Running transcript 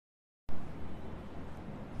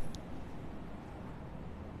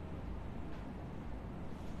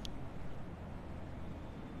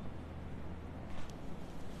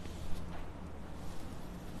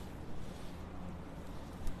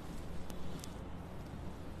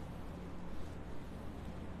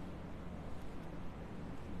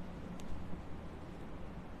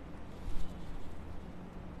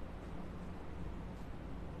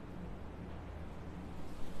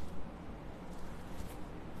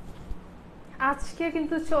আজকে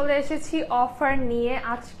কিন্তু চলে এসেছি অফার নিয়ে।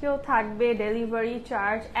 আজকেও থাকবে ডেলিভারি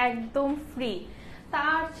চার্জ একদম ফ্রি।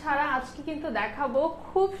 তাছাড়া আজকে কিন্তু দেখাবো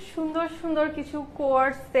খুব সুন্দর সুন্দর কিছু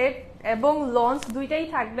কোয়ার্ড সেট এবং লঞ্চ দুইটাই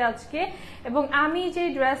থাকবে আজকে। এবং আমি যে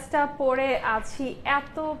ড্রেসটা পরে আছি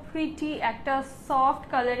এত প্রিটি একটা সফট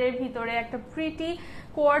কালারের ভিতরে একটা প্রিটি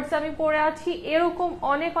কোয়ার্ডস আমি পরে আছি, এরকম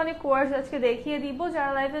অনেক অনেক কোয়ার্ডস আজকে দেখিয়ে দিব।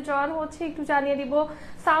 যারা লাইভে জয়েন হচ্ছে একটু জানিয়ে দিব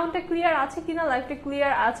সাউন্ডটা ক্লিয়ার আছে কিনা, লাইভটা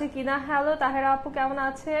ক্লিয়ার আছে কিনা। হ্যালো তাহেরা আপু, কেমন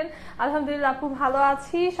আছেন? আলহামদুলিল্লাহ আপু, ভালো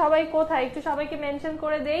আছি। সবাই কোথায় একটু সবাইকে মেনশন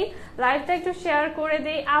করে দেই, লাইভটা একটু শেয়ার করে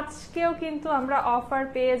দেই। আজকেও কিন্তু আমরা অফার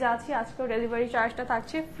পেয়ে যাচ্ছি, আজকেও ডেলিভারি চার্জটা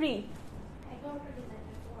থাকছে ফ্রি।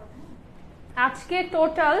 আজকে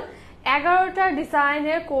টোটাল 11টা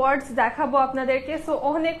ডিজাইনের কোয়ার্ডস দেখাবো আপনাদেরকে। সো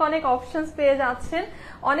অনেক অনেক অপশনস পেয়ে যাচ্ছেন,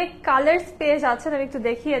 অনেক কালার্স পেয়ে যাচ্ছেন। আমি একটু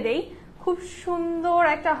দেখিয়ে দেই। খুব সুন্দর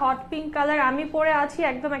একটা হট পিঙ্ক কালার আমি পরে আছি,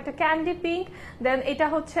 একদম একটা ক্যান্ডি পিঙ্ক। দেন এটা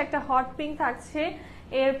হচ্ছে একটা হট পিঙ্ক থাকছে।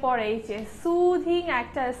 এরপরে এই যে সুদিং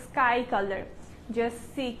একটা স্কাই কালার, জাস্ট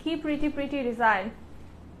সি কি প্রিটি প্রিটি ডিজাইন।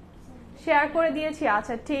 শেয়ার করে দিয়েছি,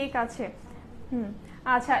 আচ্ছা ঠিক আছে।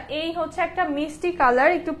 আচ্ছা, এই হচ্ছে একটা মিষ্টি কালার,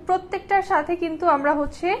 একটু প্রত্যেকটার সাথে কিন্তু আমরা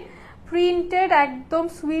হচ্ছে প্রিন্টেড একদম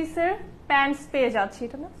সুইসের প্যান্টস পেয়ে যাচ্ছি।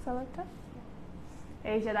 এটা না সালোয়ারটা,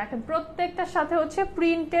 এই যে দেখেন প্রত্যেকটার সাথে হচ্ছে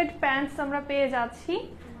প্রিন্টেড প্যান্টস আমরা পেয়ে যাচ্ছি।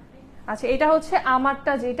 আচ্ছা, এটা হচ্ছে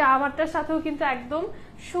আমারটা, যেটা আমারটার সাথেও কিন্তু একদম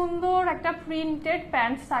সুন্দর একটা প্রিন্টেড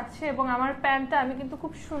প্যান্টস থাকছে। এবং আমার প্যান্টটা আমি কিন্তু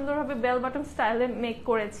খুব সুন্দরভাবে বেল বটম স্টাইলে মেক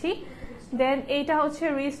করেছি। দেন এইটা হচ্ছে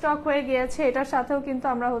রিস্টক হয়ে গিয়েছে, এটার সাথেও কিন্তু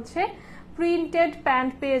আমরা হচ্ছে প্রিন্টেড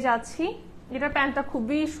প্যান্ট পেয়ে যাচ্ছি। এটা প্যান্টটা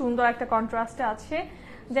খুবই সুন্দর একটা কন্ট্রাস্টে আছে।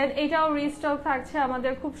 দেন এটাও রিস্টক থাকছে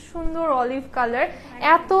আমাদের, খুব সুন্দর অলিভ কালার।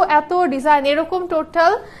 এত এত ডিজাইন, এরকম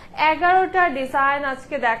টোটাল 11টা ডিজাইন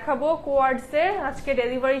আজকে দেখাবো কোয়ার্ডসের। আজকে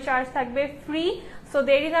ডেলিভারি চার্জ থাকবে ফ্রি। সো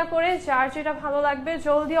দেরি না করে যার যেটা ভালো লাগবে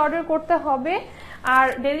জলদি অর্ডার করতে হবে। আর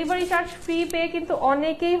ডেলিভারি চার্জ ফ্রি পেয়ে কিন্তু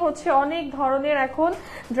অনেকেই হচ্ছে অনেক ধরনের এখন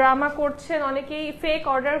ড্রামা করছেন, অনেকেই ফেক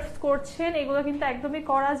অর্ডার করছেন। এগুলো কিন্তু একদমই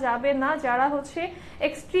করা যাবে না। যারা হচ্ছে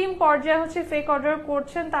এক্সট্রিম পর্যায়ে হচ্ছে ফেক অর্ডার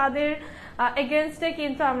করছেন তাদের এগেনস্টে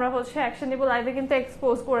কিন্তু আমরা হচ্ছে অ্যাকশন নিব, লাইভে কিন্তু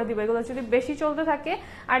এক্সপোজ করে দিব এগুলো যদি বেশি চলতে থাকে।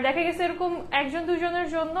 আর দেখা গেছে এরকম একজন দুজনের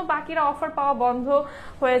জন্য বাকিরা অফার পাওয়া বন্ধ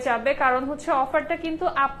হয়ে যাবে, কারণ হচ্ছে অফারটা কিন্তু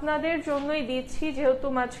আপনাদের জন্যই দিচ্ছি। যেহেতু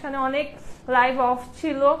মাঝখানে অনেক লাইভ অফ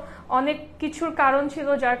ছিল, অনেক কিছুর কারণ ছিল,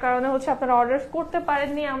 যার কারণে হচ্ছে আপনারা অর্ডার করতে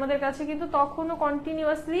পারেননি। আমাদের কাছে কিন্তু তখনও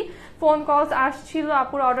কন্টিনিউয়াসলি ফোন কলস আসছিল,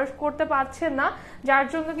 আপুরা অর্ডার করতে পারছেন না, যার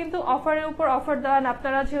জন্য কিন্তু অফারের উপর অফার দেওয়ান।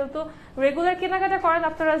 আপনারা যেহেতু রেগুলার কেনাকাটা করেন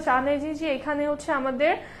আপনারা জানেন যে এখানে হচ্ছে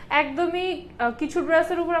আমাদের একদমই কিছু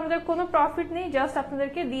ড্রেসের উপর আমাদের কোনো প্রফিট নেই, জাস্ট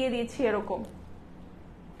আপনাদেরকে দিয়ে দিচ্ছি এরকম।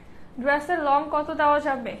 ড্রেসের লং কত দেওয়া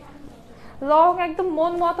যাবে? লং একদম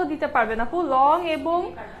মন মতো দিতে পারবেন আপু, লং এবং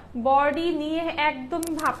বডি নিয়ে একদম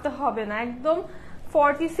ভাবতে হবে না, একদম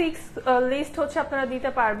 46 লিস্ট হচ্ছে আপনারা দিতে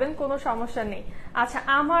পারবেন, কোনো সমস্যা নেই। আচ্ছা,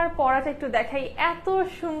 আমার পরাটা একটু দেখাই। এত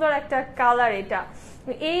সুন্দর একটা কালার, এটা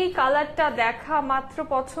এই কালারটা দেখা মাত্র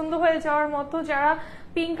পছন্দ হয়ে যাওয়ার মতো। যারা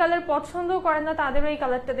পিঙ্ক কালার পছন্দ করেন না তাদেরও এই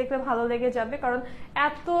কালারটা দেখলে ভালো লেগে যাবে, কারণ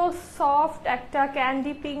এত সফট একটা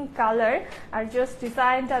ক্যান্ডি পিঙ্ক কালার। আর জাস্ট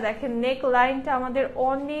ডিজাইনটা দেখেন, নেক লাইনটা আমাদের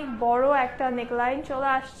অনেক বড় একটা নেক লাইন চলে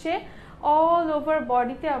আসছে। অল ওভার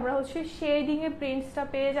বডিতে আমরা হচ্ছে শেডিং এ প্রিন্টসটা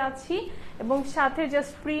পেয়ে যাচ্ছি। এবং সাথে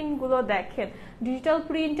জাস্ট প্রিন্ট গুলো দেখেন, ডিজিটাল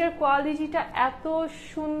প্রিন্টের কোয়ালিটিটা এত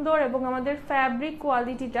সুন্দর এবং আমাদের ফ্যাব্রিক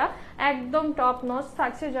কোয়ালিটিটা একদম টপ নচ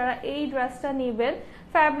থাকছে। যারা এই ড্রেসটা নেবেন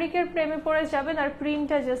ফ্যাব্রিকের প্রেমে পড়ে যাবেন। আর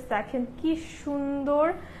প্রিন্টটা জাস্ট দেখেন কি সুন্দর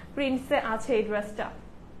প্রিন্টসে আছে এই ড্রেসটা।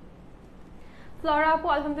 ফ্লোরা আপু,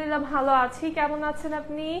 আলহামদুলিল্লাহ ভালো আছি, কেমন আছেন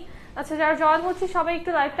আপনি? আচ্ছা, যারা জয়েন হচ্ছে সবাই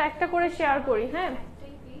একটু লাইভটা একটা করে শেয়ার করি। হ্যাঁ,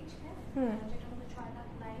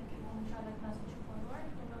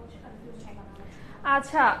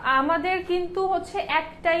 আচ্ছা, আমাদের কিন্তু হচ্ছে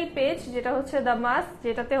একটাই পেজ, যেটা হচ্ছে দ্য মাস,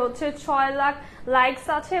 যেটাতে হচ্ছে 6 লাখ লাইকস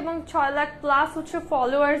আছে এবং 6 লাখ প্লাস হচ্ছে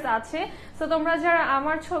ফলোয়ার্স আছে। তো তোমরা যারা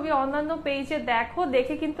আমার ছবি অন্যান্য পেজে দেখো,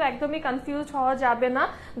 দেখে কিন্তু একদমই কনফিউজ হওয়া যাবে না।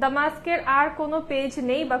 দ্য মাস্কের আর কোনো পেজ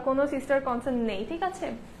নেই বা কোনো সিস্টার কনসার্ন নেই, ঠিক আছে?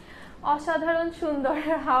 অসাধারণ সুন্দর,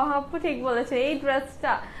 হাও আপু ঠিক বলেছে, এই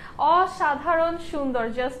ড্রেসটা অসাধারণ সুন্দর,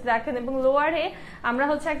 জাস্ট দেখেন। এবং লোয়ারে আমরা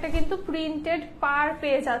হচ্ছে একটা কিন্তু প্রিন্টেড পার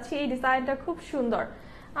পেয়ে যাচ্ছি, এই ডিজাইনটা খুব সুন্দর।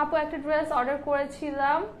 আপু একটা ড্রেস অর্ডার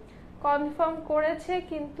করেছিলাম, কনফার্ম করেছে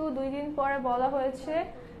কিন্তু 2 দিন পরে বলা হয়েছে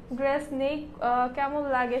ড্রেস নেই, কেমন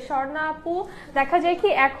লাগে? স্বর্ণা আপু, দেখা যায় কি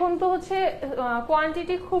এখন তো হচ্ছে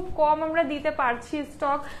কোয়ান্টিটি খুব কম আমরা দিতে পারছি,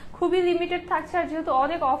 স্টক খুবই লিমিটেড থাকছে। আর যেহেতু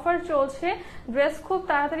অনেক অফার চলছে, ড্রেস খুব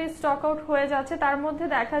তাড়াতাড়ি স্টক আউট হয়ে যাচ্ছে। তার মধ্যে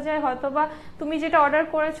দেখা যায় হয়তোবা তুমি যেটা অর্ডার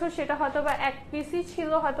করেছো সেটা হয়তোবা 1 পিসই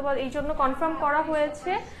ছিল, হয়তোবা এই জন্য কনফার্ম করা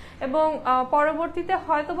হয়েছে, এবং পরবর্তীতে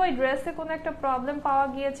হয়তো বা ড্রেসে কোনো একটা প্রবলেম পাওয়া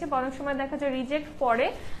গিয়েছে, অনেক সময় দেখা যায় রিজেক্ট পড়ে,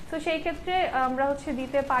 তো সেই ক্ষেত্রে আমরা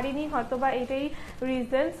দিতে পারিনি, হয়তো বা এটাই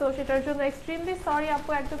রিজন। সো সেটার জন্য এক্সট্রিমলি সরি আপু,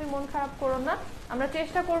 একদমই মন খারাপ করো না, আমরা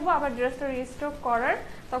চেষ্টা করব আবার ড্রেসটা রিস্টক করার,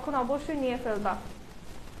 তখন অবশ্যই নিয়ে ফেলবা।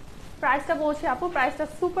 প্রাইসটা বলছি আপু, প্রাইসটা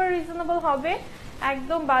সুপার রিজনেবল হবে,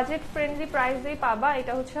 একদম বাজেট ফ্রেন্ডলি প্রাইসেই পাবা।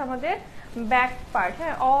 এটা আমাদের ব্যাক পার্ট,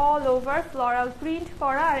 হ্যাঁ, অল ওভার ফ্লোরাল প্রিন্ট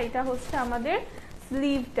করা, আর এটা আমাদের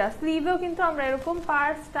স্লিভটা, স্লিভেও কিন্তু আমরা এরকম পার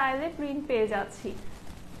স্টাইলে প্রিন্ট পেয়ে যাচ্ছি।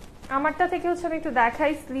 আমারটা থেকে আমি একটু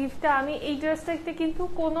দেখাই স্লিভটা। আমি এই ড্রেসটাতে কিন্তু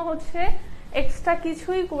কোনো এক্সট্রা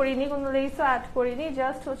কিছুই করিনি, কোনো লেসও অ্যাড করিনি,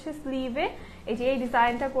 জাস্ট স্লিভে এই যে এই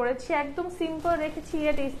ডিজাইনটা করেছি, একদম সিম্পল রেখেছি।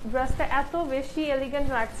 এই ড্রেসটা এত বেশি এলিগেন্ট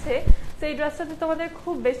লাগছে, তো এই ড্রেসটাতে তোমাদের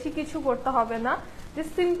খুব বেশি কিছু করতে হবে না, যে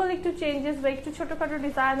সিম্পল একটু চেঞ্জেস বা একটু ছোটখাটো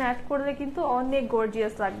ডিজাইন অ্যাড করলে কিন্তু অনেক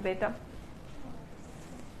গর্জিয়াস লাগবে। এটা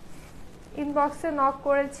ইনবক্সে নক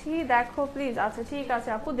করেছি, দেখো প্লিজ। আচ্ছা ঠিক আছে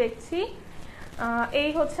আপু, দেখছি। এই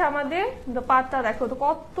আমাদের দোপাট্টা, দেখো তো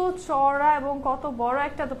কত চড়া এবং কত বড়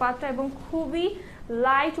একটা দোপাট্টা, এবং খুবই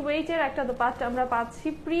লাইট ওয়েটের একটা দোপাট্টা আমরা পাচ্ছি।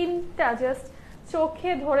 প্রিন্টটা জাস্ট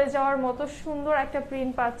চোখে ধরে যাওয়ার মতো সুন্দর একটা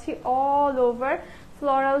প্রিন্ট পাচ্ছি, অল ওভার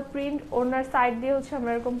ফ্লোরাল প্রিন্ট। ওনার সাইড দিয়ে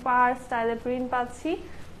আমরা এরকম পার স্টাইলের প্রিন্ট পাচ্ছি।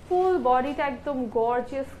 ফুল বডিটা একদম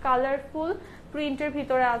গর্জিয়াস কালারফুল প্রিন্টের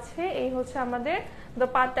ভিতরে আছে। এই আমাদের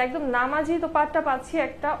দোপাট্টা, একদম নামাজি দোপাট্টা পাচ্ছি,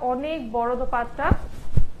 একটা অনেক বড় দোপাট্টা।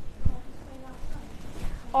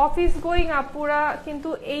 অফিস গোয়িং আপুরা কিন্তু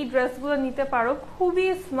এই ড্রেসগুলো নিতে পারো, খুবই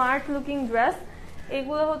স্মার্ট লুকিং ড্রেস।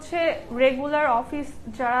 এগুলো রেগুলার অফিস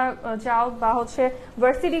যারা যাও বা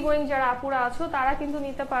ভার্সিটি গোয়িং যারা আপুরা আছো তারা কিন্তু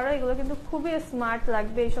নিতে পারো, এগুলো কিন্তু খুবই স্মার্ট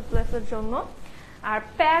লাগবে এইসব ড্রেসের জন্য। আর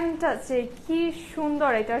প্যান্ট আছে কি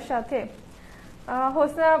সুন্দর এটার সাথে।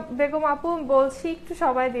 হোসনা বেগম আপু বলছি একটু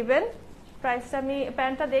সবাই দিবেন প্রাইসটা, আমি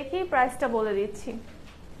প্যান্টটা দেখি প্রাইসটা বলে দিচ্ছি।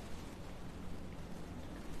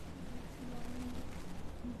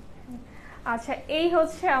 আচ্ছা, এই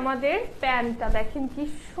আমাদের প্যান্টটা, দেখেন কি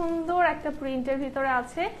সুন্দর একটা প্রিন্টের ভিতরে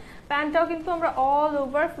আছে। প্যান্টটাও কিন্তু আমরা অল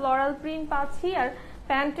ওভার ফ্লোরাল প্রিন্ট পাচ্ছি, আর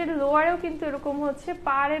প্যান্টের লোয়ারেও কিন্তু এরকম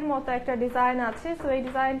পাড়ের মতো একটা ডিজাইন আছে। তো এই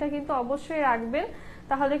ডিজাইনটা কিন্তু অবশ্যই রাখবেন,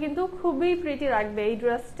 তাহলে কিন্তু খুবই প্রিটি লাগবে এই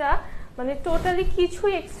ড্রেসটা। মানে টোটালি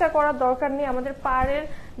কিছুই এক্সট্রা করার দরকার নেই, আমাদের পাড়ের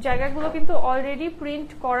জায়গাগুলো কিন্তু অলরেডি প্রিন্ট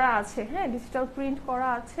করা আছে, হ্যাঁ, ডিজিটাল প্রিন্ট করা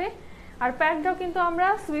আছে। আর প্যান্টটাও কিন্তু আমরা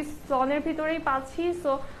সুইস লনের ভিতরেই পাচ্ছি।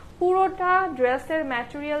 সো পুরোটা ড্রেসের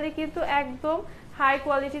ম্যাটেরিয়ালই কিন্তু একদম হাই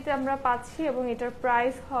কোয়ালিটিতে আমরা পাচ্ছি, এবং এটার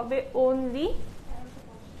প্রাইস হবে অনলি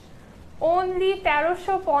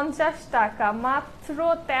 1350 টাকা, মাত্র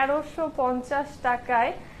 1350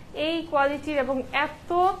 টাকায় এই কোয়ালিটির এবং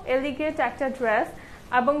এত এলিগেন্ট একটা ড্রেস।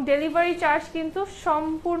 এবং ডেলিভারি চার্জ কিন্তু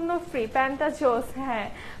সম্পূর্ণ ফ্রি। প্যান্টটা জোস, হ্যাঁ,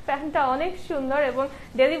 প্যান্টটা অনেক সুন্দর, এবং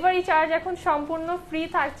ডেলিভারি চার্জ এখন সম্পূর্ণ ফ্রি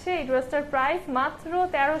থাকছে। এই ড্রেসটার প্রাইস মাত্র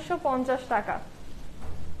 1350 টাকা।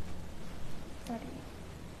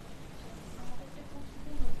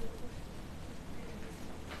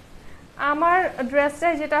 আমার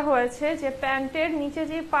ড্রেসটায় যেটা হয়েছে যে প্যান্টের নিচে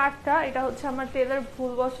যে পার্টটা, এটা আমার টেলার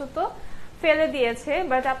ভুলবশত ফেলে দিয়েছে,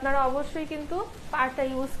 বাট আপনারা অবশ্যই কিন্তু পার্টটা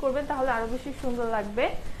ইউজ করবেন, তাহলে আরো বেশি সুন্দর লাগবে।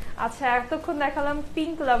 আচ্ছা, এতক্ষণ দেখালাম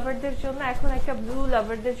পিঙ্ক লাভারদের জন্য, এখন একটা ব্লু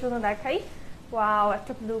লাভারদের জন্য দেখাই। ওয়াও,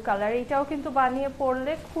 একটা ব্লু কালার, এটাও কিন্তু বানিয়ে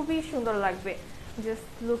পরলে খুবই সুন্দর লাগবে। Just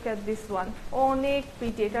look at this one, অনেক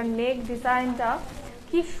প্রিটি। এটার নেক ডিজাইনটা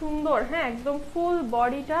কি সুন্দর, হ্যাঁ, একদম ফুল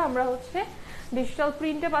বডিটা আমরা ডিজিটাল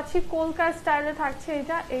প্রিন্টে পাচ্ছি, কলকাতা স্টাইলে থাকছে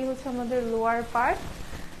এটা। এই আমাদের লোয়ার পার্ট,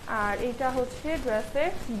 আর এটা ড্রেসের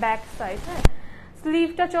ব্যাক সাইড, হ্যাঁ।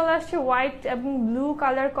 স্লিভটা চলে আসছে হোয়াইট এবং ব্লু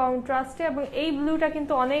কালার কন্ট্রাস্টে, এবং এই ব্লুটা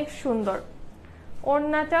কিন্তু অনেক সুন্দর।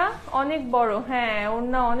 ওড়নাটা অনেক বড়, হ্যাঁ,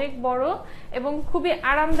 ওড়না অনেক বড় এবং খুবই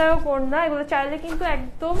আরামদায়ক ওড়না। এগুলো চাইলে কিন্তু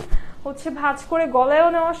একদম ভাঁজ করে গলায়ও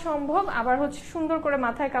নেওয়া সম্ভব, আবার সুন্দর করে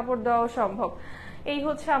মাথায় কাপড় দেওয়াও সম্ভব। এই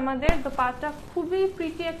আমাদের দোপাট্টা, খুবই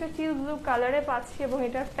প্রিটি একটা টিল ব্লু কালারে পাচ্ছি, এবং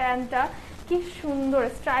এটার প্যান্টটা কি সুন্দর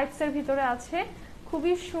স্ট্রাইপস এর ভিতরে আছে,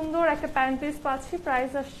 খুবই সুন্দর একটা প্যান্ট পিস পাচ্ছি।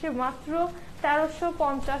 প্রাইস আসছে মাত্র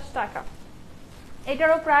 1350 টাকা।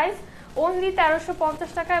 এটারও প্রাইস অনলি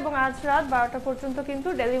 1350 টাকা, এবং আজ রাত 12টা পর্যন্ত কিন্তু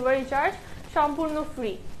ডেলিভারি চার্জ সম্পূর্ণ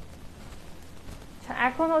ফ্রি।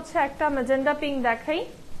 এখন একটা ম্যাজেন্ডা পিঙ্ক দেখাই।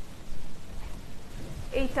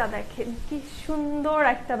 এইটা দেখেন কি সুন্দর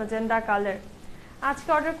একটা ম্যাজেন্ডা কালার। আজকে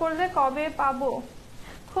অর্ডার করলে কবে পাবো?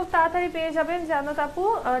 খুব তাড়াতাড়ি পেয়ে যাবেন জানো আপু,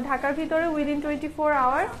 ঢাকার ভিতরে উইদিন 24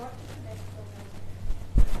 আওয়ার।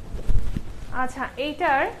 আচ্ছা,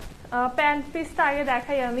 এইটার প্যান্ট পিসটা আগে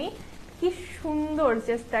দেখাই আমি, কি সুন্দর,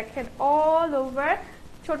 জাস্ট দেখেন অল ওভার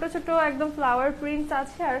ছোট ছোট একদম ফ্লাওয়ার প্রিন্টস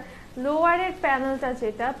আছে। আর লোয়ারের প্যানেলটা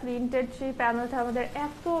যেটা প্রিন্টেড, সেই প্যানেলটা আমাদের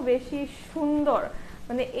এত বেশি সুন্দর,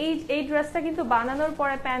 মানে এই ড্রেসটা কিন্তু বানানোর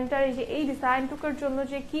পরে প্যান্টটার এই ডিজাইনটুকুর জন্য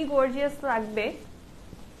যে কি গর্জিয়াস লাগবে।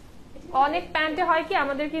 অনেক প্যান্টে হয় কি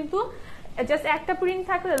আমাদের কিন্তু জাস্ট একটা প্রিন্ট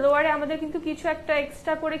থাকলে লোয়ারে আমাদের কিন্তু কিছু একটা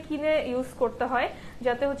এক্সট্রা করে কিনে ইউজ করতে হয়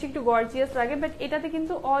যাতে হচ্ছে একটু গর্জিয়াস লাগে, বাট এটাতে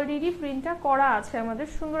কিন্তু অলরেডি প্রিন্টটা করা আছে, আমাদের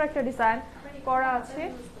সুন্দর একটা ডিজাইন করা আছে।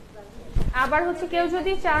 আবার হচ্ছে কেউ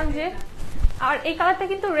যদি চান যে, আর এই কালারটা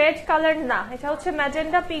কিন্তু রেড কালার না, এটা হচ্ছে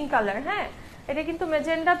ম্যাজেন্ডা পিঙ্ক কালার। হ্যাঁ, এটা কিন্তু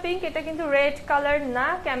ম্যাজেন্ডা পিঙ্ক, এটা কিন্তু রেড কালার না।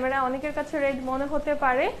 ক্যামেরা অনেকের কাছে রেড মনে হতে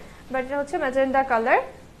পারে, বাট এটা হচ্ছে ম্যাজেন্ডা কালার।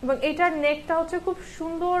 এবং এটার নেকটা হচ্ছে খুব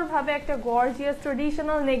সুন্দরভাবে একটা গর্জিয়াস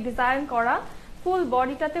ট্রেডিশনাল নেক ডিজাইন করা, ফুল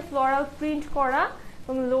বডিটাতে ফ্লোরাল প্রিন্ট করা,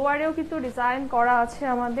 এবং লোয়ারেও কিন্তু ডিজাইন করা আছে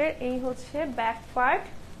আমাদের। এই হচ্ছে ব্যাক পার্ট,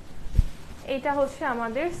 এটা হচ্ছে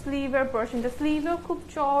আমাদের স্লিভের পোরশনটা। স্লিভেও খুব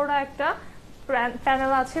চওড়া একটা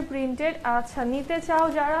প্যানেল আছে প্রিন্টেড। আচ্ছা, নিতে চাও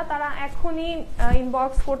যারা তারা এখনই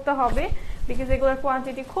ইনবক্স করতে হবে, বিকজ এগুলোর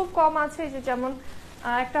কোয়ান্টিটি খুব কম আছে। যে যেমন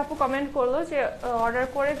একটা আপু কমেন্ট করলো যে অর্ডার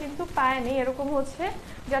করে কিন্তু পায়নি, এরকম হচ্ছে,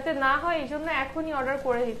 যাতে না হয় এই জন্য এখনই অর্ডার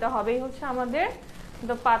করে দিতে হবে। এই হচ্ছে আমাদের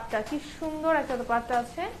দোপাট্টা, কি সুন্দর একটা দোপাট্টা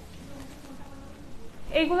আছে।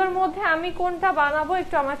 এইগুলোর মধ্যে আমি কোনটা বানাবো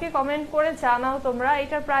একটু আমাকে কমেন্ট করে জানাও তোমরা।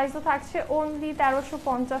 এটার প্রাইসও থাকছে অনলি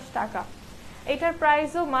 1350 টাকা। এটার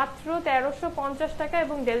প্রাইসও মাত্র 1350 টাকা,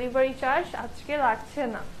 এবং ডেলিভারি চার্জ আজকে লাগছে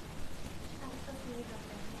না।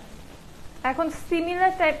 এখন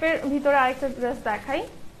সিমিলার টাইপের ভিতরে আরেকটা ড্রেস দেখাই,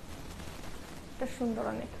 এটা সুন্দর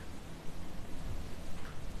অনেক।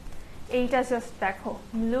 এইটা জাস্ট দেখো,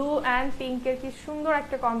 ব্লু অ্যান্ড পিঙ্কের কি সুন্দর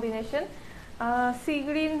একটা কম্বিনেশন। সি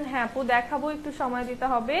গ্রিন, হ্যাঁ আপু দেখাবো, একটু সময় দিতে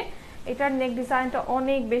হবে। এটার নেক ডিজাইনটা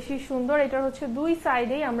অনেক বেশি সুন্দর। এটার হচ্ছে দুই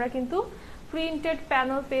সাইডেই আমরা কিন্তু প্রিন্টেড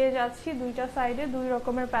প্যানেল পেয়ে যাচ্ছি, দুইটা সাইডে দুই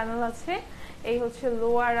রকমের প্যানেল আছে। এই হচ্ছে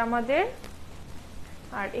লোয়ার আমাদের,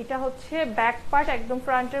 আর এটা হচ্ছে ব্যাক পার্ট, একদম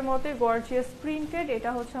ফ্রন্টের মতোই গর্জিয়াস প্রিন্টেড।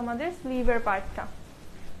 এটা হচ্ছে আমাদের স্লিভের পার্টটা।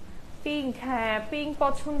 পিঙ্ক, হ্যাঁ পিঙ্ক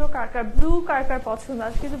পছন্দ কার কার, ব্লু কার কার পছন্দ,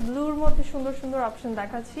 আজকে কিন্তু ব্লুর মধ্যে সুন্দর সুন্দর অপশন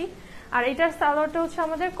দেখাচ্ছি। আর এটার সালোয়ারটা হচ্ছে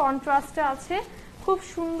আমাদের কন্ট্রাস্টে আছে, খুব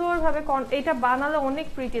সুন্দরভাবে। এটা বানালে অনেক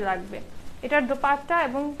প্রিটি লাগবে। এটার দোপাট্টা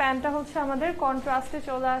এবং প্যান্টটা হচ্ছে আমাদের কন্ট্রাস্টে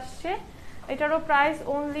চলে আসছে। এটারও প্রাইস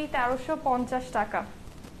অনলি 1350 টাকা।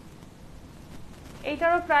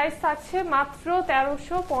 এইটারও প্রাইস থাকছে মাত্র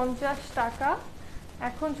 1350 টাকা।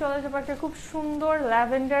 এখন চলে যাবো একটা খুব সুন্দর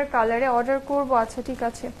ল্যাভেন্ডার কালারে, অর্ডার করবো। আচ্ছা ঠিক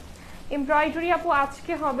আছে, এমব্রয়ডারি আপু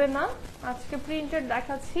আজকে হবে না, আজকে প্রিন্টেড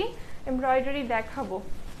দেখাচ্ছি, এমব্রয়ডারি দেখাবো।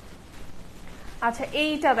 আচ্ছা,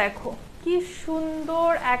 এইটা দেখো কি সুন্দর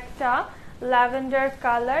একটা ল্যাভেন্ডার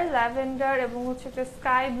কালার, ল্যাভেন্ডার এবং হচ্ছে একটা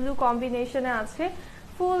স্কাই ব্লু কম্বিনেশনে আছে,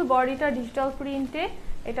 ফুল বডিটা ডিজিটাল প্রিন্টে।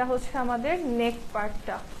 এটা হচ্ছে আমাদের নেক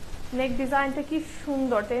পার্টটা, নেক ডিজাইনটা কি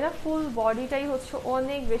সুন্দর তাই না? ফুল বডিটাই হচ্ছে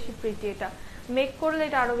অনেক বেশি প্রিটি, এটা মেক করলে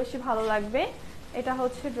এটা আরো বেশি ভালো লাগবে। এটা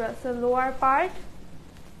হচ্ছে ড্রেসের লোয়ার পার্ট।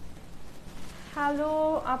 হ্যালো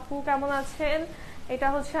আপু, কেমন আছেন? এটা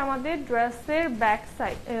হচ্ছে আমাদের ড্রেসের ব্যাক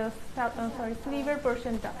সাইড, সরি স্লিভের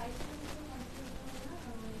পোরশনটা।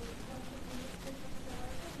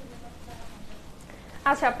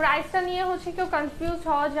 আচ্ছা, প্রাইসটা নিয়ে হচ্ছে কেউ কনফিউজ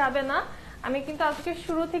হওয়া যাবে না। আমি কিন্তু আজকে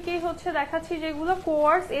শুরু থেকেই হচ্ছে দেখাচ্ছি যেগুলো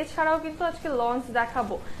কোয়ার্স, এছাড়াও কিন্তু আজকে লঞ্চ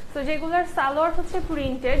দেখাবো। তো যেগুলোর সালোয়ার হচ্ছে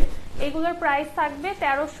প্রিন্টেড, এগুলোর প্রাইস থাকবে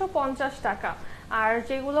 1350 টাকা। আর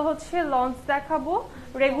যেগুলো হচ্ছে লঞ্চ দেখাবো,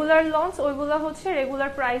 রেগুলার লঞ্চ, ওইগুলো হচ্ছে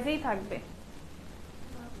রেগুলার প্রাইসেই থাকবে।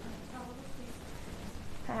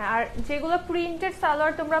 হ্যাঁ, আর যেগুলো প্রিন্টেড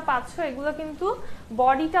সালোয়ার তোমরা পাচ্ছ, এগুলো কিন্তু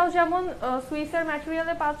বডিটাও যেমন সুইসের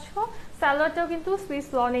ম্যাটেরিয়ালে পাচ্ছ, সালোয়ারটাও কিন্তু সুইস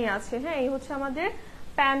লনেই আছে। হ্যাঁ, এই হচ্ছে আমাদের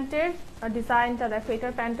প্যান্টের ডিজাইনটা, দেখো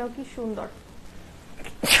এটার প্যান্টটাও কি সুন্দর।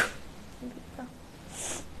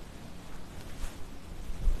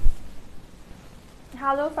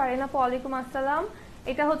 হ্যালো ফারিনা, ওয়ালাইকুম আসসালাম।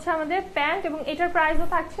 এটা হচ্ছে আমাদের প্যান্ট, এবং এটার প্রাইসও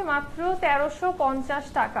থাকছে মাত্র 1350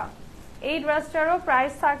 টাকা। এই ড্রেসটারও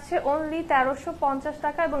প্রাইস থাকছে অনলি 1350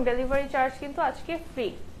 টাকা, এবং ডেলিভারি চার্জ কিন্তু আজকে ফ্রি।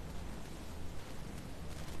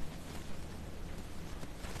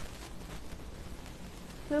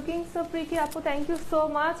 লুকিং সো প্রিটি আপু, থ্যাংক ইউ সো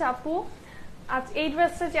মাচ আপু। আজ এই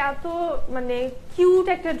ড্রেসটা যে এত মানে কিউট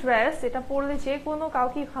একটা ড্রেস, এটা পরলে যে কোনো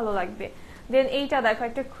কাউকেই ভালো লাগবে। দেন এইটা দেখো,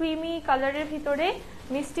 একটা ক্রিমি কালারের ভিতরে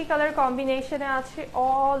মিষ্টি কালার কম্বিনেশনে আছে,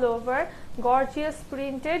 অল ওভার গর্জিয়াস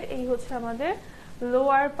প্রিন্টেড। এই হচ্ছে আমাদের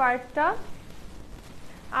লোয়ার পার্টটা।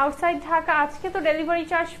 আউটসাইড ঢাকা, আজকে তো ডেলিভারি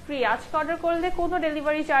চার্জ ফ্রি, আজকে অর্ডার করলে কোনো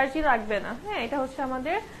ডেলিভারি চার্জই লাগবে না। হ্যাঁ, এটা হচ্ছে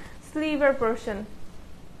আমাদের স্লিভের portion.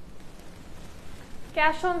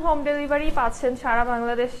 Cash on home delivery পাচ্ছেন সারা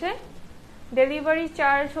বাংলাদেশে। ডেলিভারি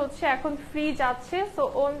চার্জ হচ্ছে এখন ফ্রি যাচ্ছে, সো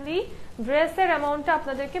অনলি ড্রেসের অ্যামাউন্টটা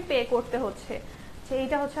আপনাদেরকে পে করতে হচ্ছে।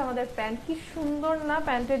 এইটা হচ্ছে আমাদের প্যান্ট, কি সুন্দর না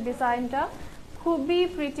প্যান্টের ডিজাইনটা, খুবই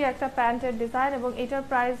প্রিটি একটা প্যান্টের ডিজাইন এবং এটার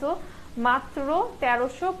প্রাইসও মাত্র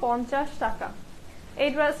 1350 টাকা। এই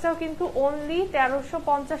ড্রেসটাও কিন্তু অনলি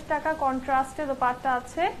 1350 টাকা। কন্ট্রাস্টে দোপাট্টা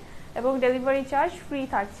আছে এবং ডেলিভারি চার্জ ফ্রি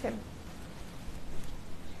থাকছে।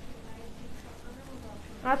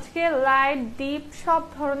 আজকে লাইট ডিপ সব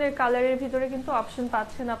ধরনের কালারের ভিতরে কিন্তু অপশন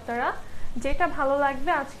পাচ্ছেন আপনারা, যেটা ভালো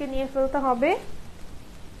লাগবে আজকে নিয়ে ফেলতে হবে।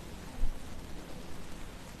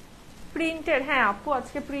 প্রিন্টেড, হ্যাঁ আপু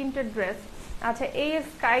আজকে প্রিন্টেড ড্রেস। আচ্ছা এই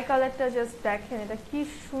স্কাই কালারটা জাস্ট দেখেন, এটা কি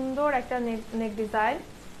সুন্দর একটা নেক ডিজাইন।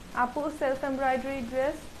 আপু সেলফ এমব্রয়ডারি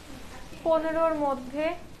ড্রেস 15-র মধ্যে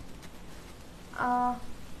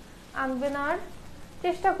আনবেন, আর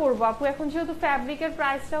চেষ্টা করবো আপু। এখন যেহেতু ফ্যাব্রিকের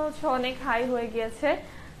প্রাইসটা হচ্ছে অনেক হাই হয়ে গিয়েছে,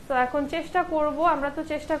 তো এখন চেষ্টা করব, আমরা তো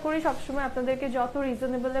চেষ্টা করি সবসময় আপনাদেরকে যত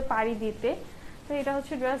রিজনেবলে পারি দিতে। তো এটা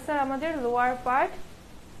হচ্ছে ড্রেসের আমাদের লোয়ার পার্ট,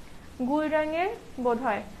 গুল রঙের বোধ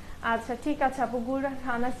হয়। আচ্ছা ঠিক আছে আপু, গুল রং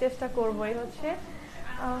আনার চেষ্টা করবো। এই হচ্ছে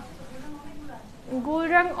গুল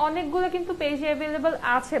রং অনেকগুলো কিন্তু পেজে অ্যাভেলেবল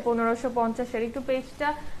আছে 1550-এর, একটু পেজটা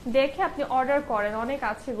দেখে আপনি অর্ডার করেন, অনেক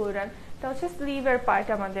আছে গুল রং। এটা হচ্ছে স্লিভের পার্ট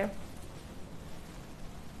আমাদের।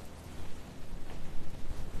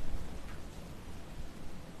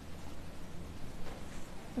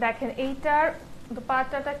 দেখেন এইটার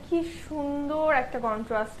দোপাট্টাটা কি সুন্দর একটা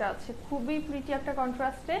কন্ট্রাস্ট আছে, খুবই প্রিটি একটা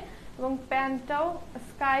কন্ট্রাস্টে, এবং প্যান্টটাও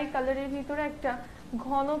স্কাই কালারের ভিতরে একটা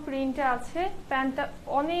ঘন প্রিন্টে আছে। প্যান্টটা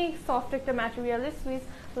অনেক সফট একটা ম্যাটেরিয়ালে, সুইস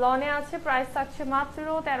লনে আছে। প্রাইস থাকছে মাত্র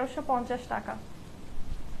 1350 টাকা।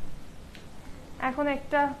 এখন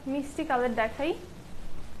একটা মিষ্টি কালার দেখাই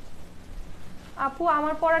আপু।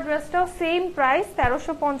 আমার পরা ড্রেসটাও সেম প্রাইস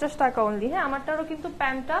 1350 টাকা অনলি। হ্যাঁ আমারটারও কিন্তু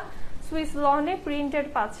প্যান্টটা সুইস লনে প্রিন্টেড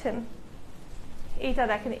পাচ্ছেন। এইটা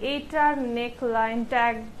দেখেন, এইটার নেক লাইনটা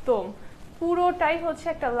একদম পুরোটাই হচ্ছে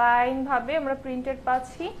একটা লাইন ভাবে আমরা প্রিন্টেড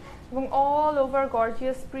পাচ্ছি এবং অল ওভার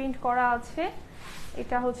গর্জিয়াস প্রিন্ট করা আছে।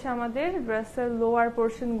 এটা হচ্ছে আমাদের ড্রেসের লোয়ার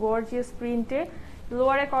পোর্শন, গর্জিয়াস প্রিন্টে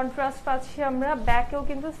লোয়ারে কন্ট্রাস্ট পাচ্ছি আমরা, ব্যাকেও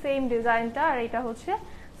কিন্তু সেম ডিজাইনটা। আর এটা হচ্ছে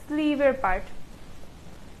স্লিভের পার্ট।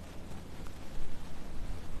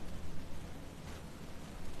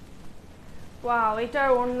 ওয়াও, এটার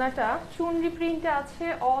ওড়নাটা চুনরি প্রিন্টে আছে,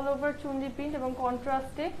 অল ওভার চুনরি প্রিন্ট এবং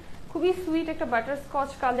কন্ট্রাস্টে খুবই সুইট একটা বাটারস্কচ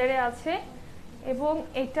কালারে আছে। এবং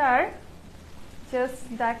এটার জাস্ট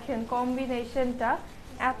দেখেন কম্বিনেশনটা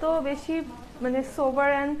এত বেশি মানে সোবার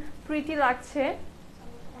অ্যান্ড প্রিটি লাগছে।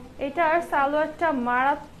 এটার সালোয়ারটা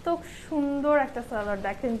মারাত্মক সুন্দর একটা সালোয়ার,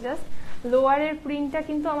 দেখেন জাস্ট লোয়ারের প্রিন্টটা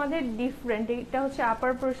কিন্তু আমাদের ডিফারেন্ট। এটা হচ্ছে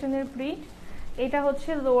আপার পোর্শনের প্রিন্ট, এটা হচ্ছে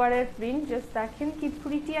লোয়ারের প্রিন্ট। জাস্ট দেখেন কি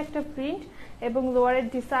প্রিটি একটা প্রিন্ট এবং লোয়ারের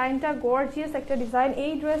ডিজাইনটা গর্জিয়াস একটা ডিজাইন।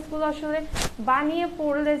 এই ড্রেসগুলো আসলে বানিয়ে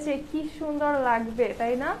পরলে যে কি সুন্দর লাগবে,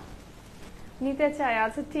 তাই না? নিতে চাই।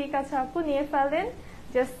 আচ্ছা ঠিক আছে আপু, নিয়ে ফেলেন।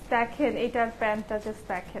 জাস্ট দেখেন এটার প্যান্টটা, জাস্ট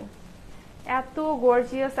দেখেন এত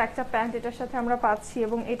গর্জিয়াস একটা প্যান্ট এটার সাথে আমরা পাচ্ছি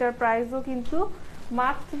এবং এটার প্রাইসও কিন্তু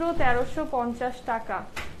মাত্র 1350 টাকা।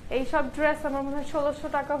 এইসব ড্রেস আমার মনে হয় 1600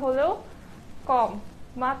 টাকা হলেও কম,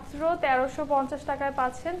 মাত্র 1350 টাকায়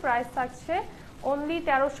পাচ্ছেন। প্রাইস থাকছে অনলি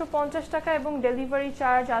 1350 টাকা এবং ডেলিভারি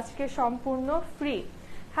চার্জ আজকে সম্পূর্ণ ফ্রি।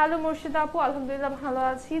 হ্যালো মুর্শিদা আপু, আলহামদুলিল্লাহ ভালো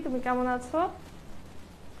আছি, তুমি কেমন আছো?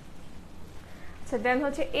 আচ্ছা দেন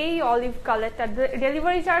হচ্ছে এই অলিভ কালারটা,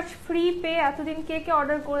 ডেলিভারি চার্জ ফ্রি পেয়ে এতদিন কে কে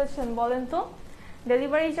অর্ডার করেছেন বলেন তো?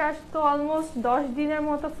 ডেলিভারি চার্জ তো অলমোস্ট 10 দিনের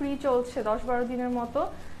মতো ফ্রি চলছে, 10-12 দিনের মতো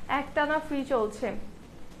একটানা ফ্রি চলছে।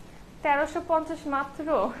 1350 মাত্র,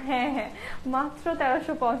 হ্যাঁ হ্যাঁ মাত্র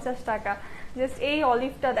 1350 টাকা। জাস্ট এই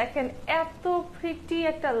অলিভটা দেখেন, এত প্রিটি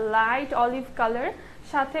একটা লাইট অলিভ কালার,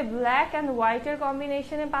 সাথে ব্ল্যাক অ্যান্ড হোয়াইটের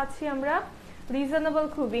কম্বিনেশনে পাচ্ছি আমরা। রিজনেবল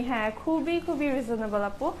খুবই, হ্যাঁ খুবই খুবই রিজনেবল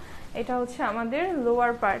আপু। এটা হচ্ছে আমাদের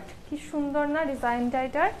লোয়ার পার্ট, কি সুন্দর না ডিজাইনটা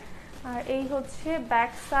এটার। আর এই হচ্ছে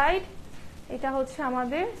ব্যাক সাইড, এটা হচ্ছে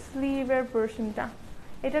আমাদের স্লিভের পোর্শনটা।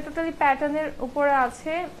 এটা টোটালি প্যাটার্নের উপরে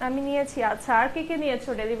আছে, আমি নিয়েছি। আচ্ছা আর কে কে নিয়েছো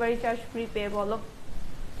ডেলিভারি চার্জ ফ্রি পেয়ে বলো?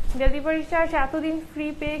 ডেলিভারি চার্জ এতদিন ফ্রি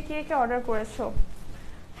পেয়ে কে কে অর্ডার করেছো?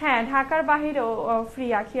 হ্যাঁ ঢাকার বাহিরেও ফ্রি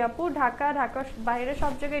আখি আপু, ঢাকার বাইরে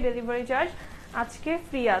সব জায়গায় ডেলিভারি চার্জ আজকে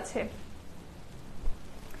ফ্রি আছে।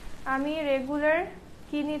 আমি রেগুলার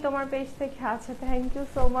কিনি তোমার পেজ থেকে। আচ্ছা থ্যাংক ইউ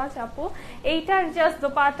সো মাচ আপু। এইটার জাস্ট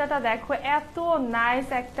দোপাট্টাটা দেখো, এত নাইস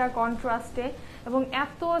একটা কন্ট্রাস্টে এবং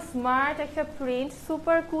এত স্মার্ট একটা প্রিন্ট,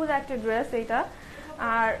 সুপার কুল একটা ড্রেস এটা।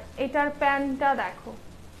 আর এটার প্যান্টটা দেখো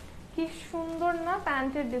কি সুন্দর না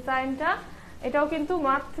প্যান্টের ডিজাইনটা। এটাও কিন্তু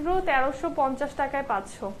মাত্র 1350 টাকায়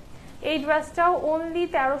পাচ্ছ। এই ড্রেসটাও অনলি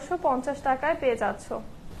 1350 টাকায় পেয়ে যাচ্ছ।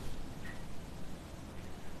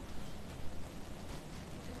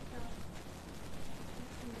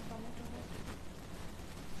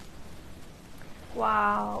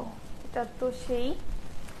 ওয়াও, এটা তো সেই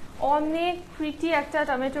অনেক প্রিটি একটা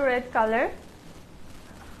tomato red colour,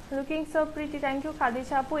 looking so pretty. Thank you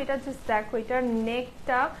Khadija আপু। এটা জাস্ট দেখো, এটার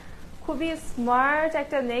নেকটা খুবই স্মার্ট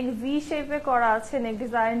একটা নেক, ভি শেপে করা আছে নেক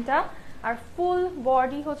ডিজাইনটা। আর ফুল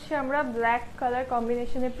বডি হচ্ছে আমরা ব্ল্যাক কালার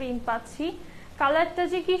কম্বিনেশনে প্রিন্ট পাচ্ছি। কালারটা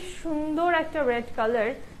যে কি সুন্দর একটা রেড কালার।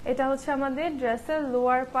 এটা হচ্ছে আমাদের ড্রেসের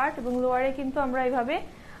লোয়ার পার্ট, এবং লোয়ারে কিন্তু আমরা এইভাবে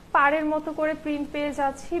পাড়ের মতো করে প্রিন্ট পেয়ে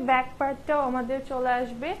যাচ্ছি। ব্যাক পার্টটাও আমাদের চলে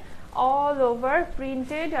আসবে অল ওভার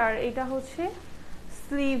প্রিন্টেড। আর এটা হচ্ছে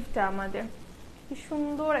স্লিভটা আমাদের, কি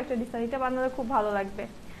সুন্দর একটা ডিজাইন। এটা বানালে খুব ভালো লাগবে।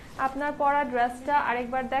 আপনার পরা ড্রেসটা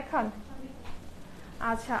আরেকবার দেখান।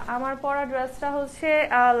 আচ্ছা, আমার পরা ড্রেসটা হচ্ছে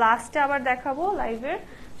লাস্টে আবার দেখাবো, লাইভের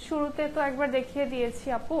শুরুতে তো একবার দেখিয়ে দিয়েছি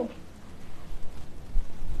আপু।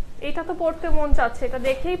 এটা তো পড়তে মন চাচ্ছে, এটা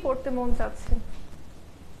দেখেই পড়তে মন চাচ্ছে।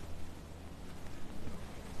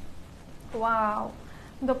 ওয়াও,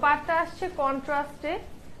 দোপাট্টা আসছে কন্ট্রাস্টে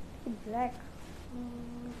ব্ল্যাক,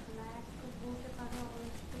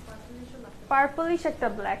 পার্পলিশ একটা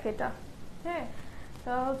ব্ল্যাক এটা। হ্যাঁ,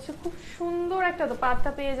 তা হচ্ছে খুব সুন্দর একটা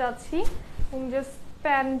দোপাট্টা পেয়ে যাচ্ছি। জাস্ট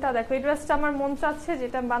প্যান্টটা দেখো, এই ড্রেসটা আমার মন চাচ্ছে,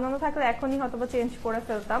 যেটা বানানো থাকলে এখনই হয়তো চেঞ্জ করে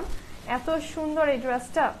ফেলতাম, এত সুন্দর এই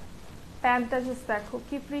ড্রেসটা। প্যান্টটা জাস্ট দেখো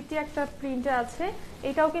কি প্রিটি একটা প্রিন্টে আছে।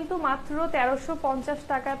 এটাও কিন্তু মাত্র 1350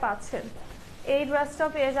 টাকায় পাচ্ছেন। এই ড্রেসটা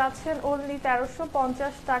পেয়ে যাচ্ছেন অনলি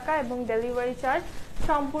 1350 টাকা, এবং ডেলিভারি চার্জ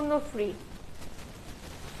সম্পূর্ণ ফ্রি।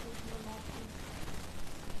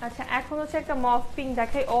 আচ্ছা, এখন হচ্ছে একটা মফ পিঙ্ক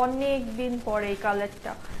দেখাই, অনেক দিন পরে এই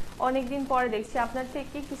কালারটা, অনেক দিন পরে দেখছি। আপনার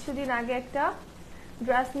থেকে কিছুদিন আগে একটা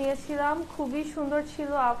ড্রেস নিয়েছিলাম, খুবই সুন্দর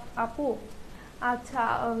ছিল আপু। আচ্ছা,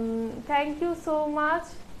 থ্যাংক ইউ সো মাচ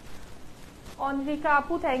অনরিকা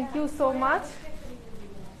আপু, থ্যাংক ইউ সো মাচ।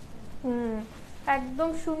 একদম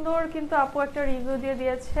সুন্দর কিন্তু আপু একটা রিভিউ দিয়ে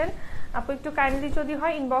দিয়েছেন। আপু একটু কাইন্ডলি যদি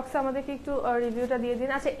হয় ইনবক্সে আমাদেরকে একটু রিভিউটা দিয়ে দিন।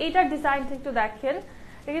 আচ্ছা, এইটার ডিজাইনটা একটু দেখেন।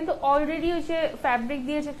 এটা কিন্তু অলরেডি ওই যে ফ্যাব্রিক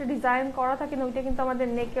দিয়ে যে একটা ডিজাইন করা থাকে না, ওইটা কিন্তু আমাদের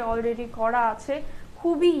নেকে অলরেডি করা আছে।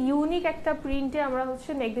 খুবই ইউনিক একটা প্রিন্টে আমরা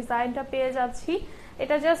হচ্ছে নেক ডিজাইনটা পেয়ে যাচ্ছি।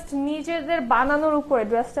 এটা জাস্ট নিজেদের বানানোর উপরে,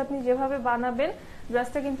 ড্রেসটা আপনি যেভাবে বানাবেন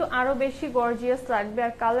ড্রেসটা কিন্তু আরো বেশি গর্জিয়াস লাগবে।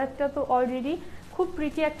 আর কালারটা তো অলরেডি খুব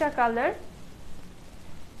প্রিটি একটা কালার।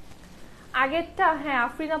 আগেরটা, হ্যাঁ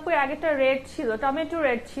আফরিন আপুর আগেরটা রেড ছিল, টমেটো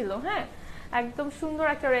রেড ছিল। হ্যাঁ, একদম সুন্দর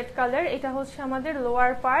একটা রেড কালার। এটা হচ্ছে আমাদের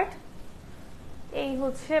লোয়ার পার্ট, এই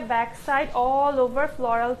হচ্ছে back side all over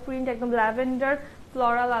floral print, একদম ল্যাভেন্ডার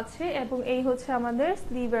ফ্লোরাল আছে, এবং এই হচ্ছে আমাদের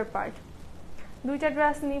স্লিভের পার্ট। দুইটা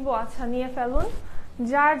ড্রেস নিব। আচ্ছা, নিয়ে ফেলুন,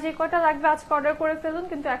 যার যে কটা লাগবে আজকে অর্ডার করে ফেলুন।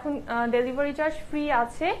 কিন্তু এখন ডেলিভারি চার্জ ফ্রি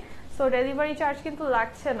আছে, সো ডেলিভারি চার্জ কিন্তু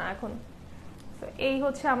লাগছে না এখন। এই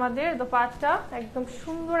হচ্ছে আমাদের দোপাট্টা, একদম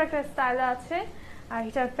সুন্দর একটা স্টাইল আছে। আর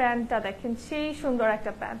এটার প্যান্টটা দেখেন, সেই সুন্দর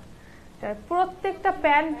একটা প্যান্ট। প্রত্যেকটা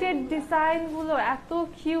প্যান্টের ডিজাইন গুলো এত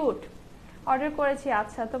কিউট। অর্ডার করেছি।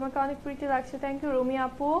 আচ্ছা, তোমাকে অনেক প্রিটি লাগছে, থ্যাংক ইউ রুমি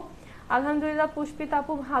আপু। আলহামদুলিল্লাহ পুষ্পিতা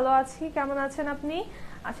আপু, ভালো আছি, কেমন আছেন আপনি?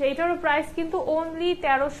 আচ্ছা, এটারও প্রাইস কিন্তু অনলি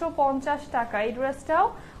 1350 টাকা। এই ড্রেসটাও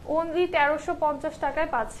অনলি 1350 টাকায়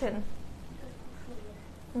পাচ্ছেন।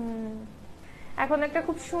 এখন একটা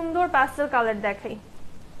খুব সুন্দর প্যাস্টেল কালার দেখাই।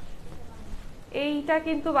 এইটা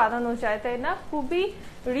কিন্তু বানানো যায়, তাই না? খুবই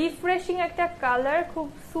রিফ্রেশিং একটা কালার, খুব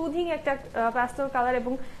সুদিং একটা প্যাস্টেল কালার,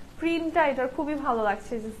 এবং প্রিন্টটা এটার খুবই ভালো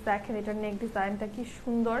লাগছে। দেখেন এটার নেক ডিজাইনটা কি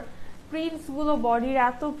সুন্দর, প্রিন্টস গুলো বডির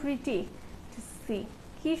এত প্রিটি,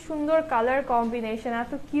 কি সুন্দর কালার কম্বিনেশন,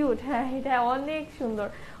 এত কিউট। হ্যাঁ, এটা অনেক সুন্দর,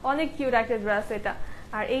 অনেক কিউট একটা ড্রেস এটা।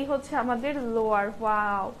 আর এই হচ্ছে আমাদের lower.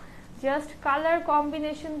 Wow, just colour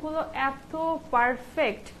combination গুলো এত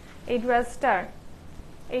পারফেক্ট এই ড্রেসটার।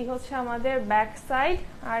 এই হচ্ছে আমাদের ব্যাক সাইড,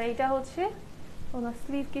 আর এটা হচ্ছে ওনার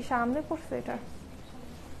স্লিভ কি সামনে পড়ছে এটা।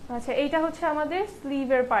 আচ্ছা, এইটা হচ্ছে আমাদের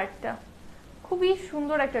স্লিভের পার্টটা, খুবই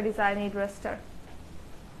সুন্দর একটা ডিজাইন এই ড্রেসটার।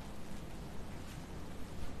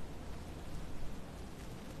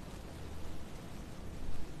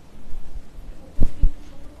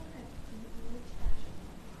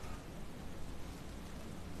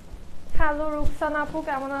 হ্যালো রুকসানা আপু,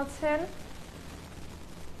 কেমন আছেন?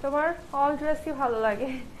 তোমার অল ড্রেসই ভালো লাগে,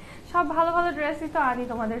 সব ভালো ভালো ড্রেসই তো আনি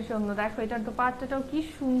তোমাদের জন্য। দেখো এটার দোপাট্টাটাও কি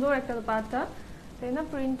সুন্দর একটা দোপাট্টা, তাই না?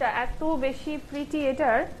 প্রিন্টটা এত বেশি প্রিটি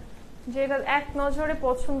এটার, যে এটা এক নজরে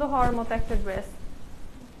পছন্দ হওয়ার মতো একটা ড্রেস।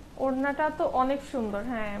 ওড়নাটা তো অনেক সুন্দর।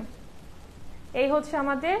 হ্যাঁ, এই হচ্ছে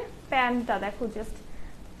আমাদের প্যান্টটা, দেখো জাস্ট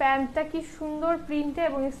প্যান্টটা কি সুন্দর প্রিন্টে,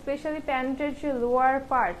 এবং স্পেশালি প্যান্টের যে লোয়ার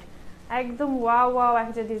পার্ট একদম ওয়াও ওয়াও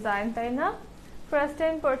একটা ডিজাইন, তাই না? ফার্স্ট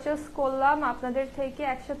টাইম পারচেস করলাম আপনাদের থেকে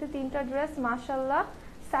একসাথে 3টা ড্রেস, মাশাআল্লাহ,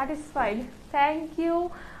 স্যাটিসফাইড। থ্যাংক ইউ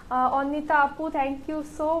অনিতা আপু, থ্যাংক ইউ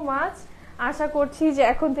সো মাচ। আশা করছি যে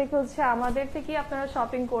এখন থেকে হচ্ছে আমাদের থেকেই আপনারা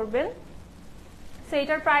শপিং করবেন। সো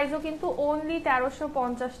এটার প্রাইসও কিন্তু অনলি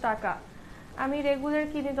 1350 টাকা। আমি রেগুলার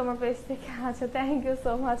কিনি তোমার পেজ থেকে। আচ্ছা, থ্যাংক ইউ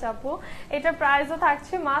সো মাচ আপু। এটার প্রাইসও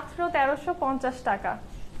থাকছে মাত্র 1350 টাকা।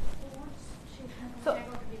 তো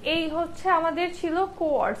এই হচ্ছে আমাদের ছিল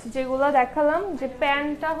কোয়ার্ডস, যেগুলো দেখালাম, যে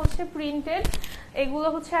প্যান্টটা হচ্ছে প্রিন্টেড, এগুলো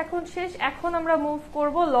হচ্ছে এখন শেষ। এখন আমরা মুভ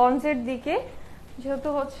করব লঞ্জের দিকে, যেহেতু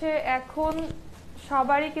হচ্ছে এখন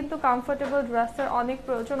সবারই কিন্তু কমফোর্টেবল ড্রেসের অনেক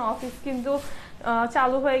প্রয়োজন। অফিস কিন্তু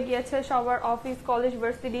চালু হয়ে গিয়েছে, সবার অফিস, কলেজ,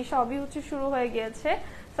 ভার্সিটি সবই হচ্ছে শুরু হয়ে গিয়েছে।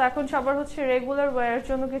 তো এখন সবার হচ্ছে রেগুলার ওয়ারের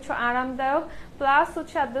জন্য কিছু আরামদায়ক প্লাস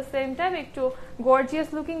হচ্ছে অ্যাট দ্য সেম টাইম একটু গর্জিয়াস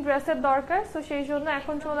লুকিং ড্রেসের দরকার। তো সেই জন্য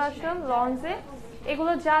এখন চলে আসলাম লঞ্জে।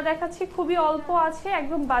 এগুলো যা দেখাচ্ছি খুবই অল্প আছে,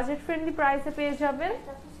 একদম বাজেট ফ্রেন্ডলি প্রাইসে পেয়ে যাবেন।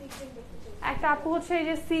 একটা আপু হচ্ছে এই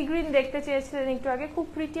যে সি গ্রিন দেখতে চেয়েছিলেন একটু আগে, খুব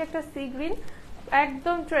প্রিটি একটা সি গ্রিন,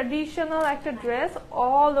 একদম ট্র্যাডিশনাল একটা dress,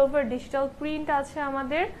 all over digital print আছে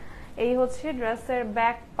আমাদের। এই হচ্ছে ড্রেসের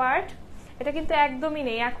ব্যাক পার্ট। এটা কিন্তু একদমই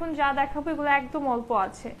নেই, এখন যা দেখাবো এগুলো একদম অল্প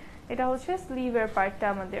আছে। এটা হচ্ছে স্লিভের পার্টটা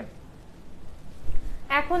আমাদের।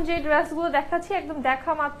 এখন যে ড্রেসগুলো দেখাচ্ছি একদম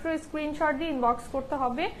দেখা মাত্র স্ক্রিনশট দিয়ে ইনবক্স করতে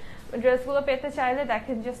হবে। ড্রেসগুলো পেতে চাইলে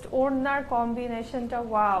দেখেন জাস্ট ওড়নার কম্বিনেশনটা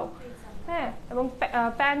ওয়াও। হ্যাঁ, এবং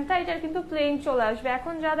প্যান্টটা এটার কিন্তু প্লেন চলে আসবে।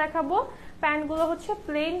 এখন যা দেখাবো প্যান্টগুলো হচ্ছে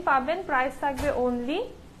প্লেন পাবেন। প্রাইস থাকবে অনলি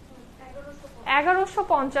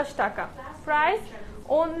 1150 টাকা। প্রাইস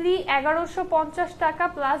অনলি 1150 টাকা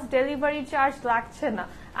প্লাস ডেলিভারি চার্জ লাগছে না।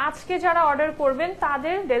 আজকে যারা অর্ডার করবেন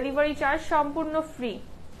তাদের ডেলিভারি চার্জ সম্পূর্ণ ফ্রি।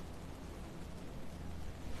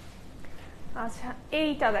 আচ্ছা,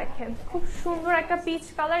 এইটা দেখেন খুব সুন্দর একটা পিচ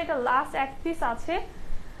কালার, এটা লাস্ট এক পিস আছে।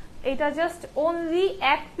 এটা জাস্ট অনলি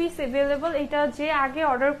এক পিস এভেলেবল। এটা যে আগে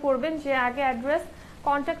অর্ডার করবেন, যে আগে অ্যাড্রেস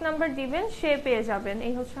কন্ট্যাক্ট নাম্বার দিবেন সে পেয়ে যাবেন।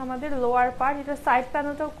 এই হচ্ছে আমাদের লোয়ার পার্ট। এটা সাইড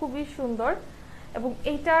প্যানেলটাও খুবই সুন্দর এবং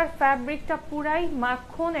এটার ফ্যাব্রিকটা পুরাই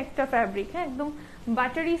মাখন একটা ফ্যাব্রিক। হ্যাঁ, একদম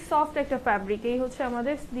বাটারি সফট একটা ফ্যাব্রিক। এই হচ্ছে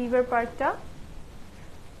আমাদের স্লিভের পার্টটা।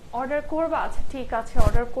 অর্ডার করবা? আচ্ছা ঠিক আছে,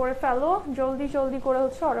 অর্ডার করে ফেলো, জলদি জলদি করে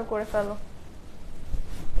হচ্ছে অর্ডার করে ফেলো।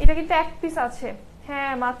 এটা কিন্তু এক পিস আছে।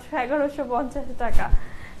 হ্যাঁ, মাত্র 1150 টাকা।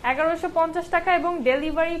 1150 টাকা এবং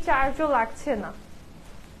ডেলিভারি চার্জও লাগছে না।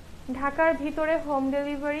 ঢাকার ভিতরে হোম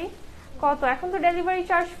ডেলিভারি কত? এখন তো ডেলিভারি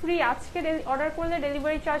চার্জ ফ্রি, আজকে অর্ডার করলে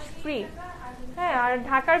ডেলিভারি চার্জ ফ্রি। হ্যাঁ, আর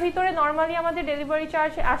ঢাকার ভিতরে নর্মালি আমাদের ডেলিভারি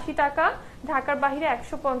চার্জ 80 টাকা, ঢাকার বাইরে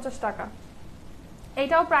 150 টাকা।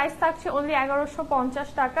 এটাও প্রাইস থাকছে অনলি 1150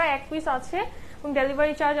 টাকা। এক পিস আছে এবং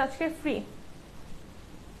ডেলিভারি চার্জ আজকে ফ্রি।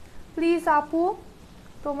 প্লিজ আপু,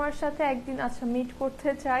 তোমার সাথে একদিন আচ্ছা মিট করতে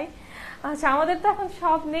চাই। আচ্ছা, আমাদের তো এখন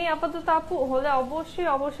সব নেই আপাতত আপু, হলে অবশ্যই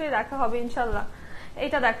অবশ্যই দেখা হবে ইনশাল্লাহ।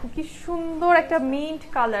 এটা দেখো কি সুন্দর একটা মিন্ট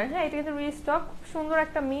কালার। হ্যাঁ, এটা কিন্তু রিস্টক, খুব সুন্দর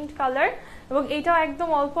একটা মিন্ট কালার এবং এটাও একদম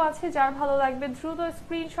অল্প আছে। যার ভালো লাগবে দ্রুত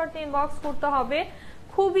স্ক্রিনশট ইনবক্স করতে হবে।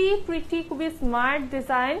 খুবই প্রিটি, খুবই স্মার্ট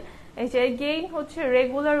ডিজাইন। এই যে এগেইন হচ্ছে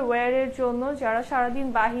রেগুলার ওয়্যারের জন্য, যারা সারাদিন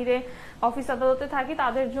বাহিরে অফিস আদালতে থাকে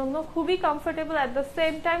তাদের জন্য খুবই comfortable, at the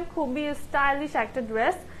same time খুবই স্টাইলিশ একটা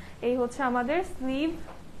ড্রেস। এই হচ্ছে আমাদের স্লিভ,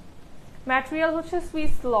 ম্যাটেরিয়াল হচ্ছে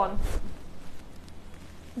সুইস লন।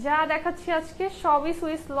 যা দেখাচ্ছি আজকে সবই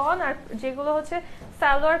সুইস লন, আর যেগুলো হচ্ছে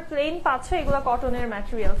সালোয়ার প্লেন পাচ্ছ এগুলো কটনের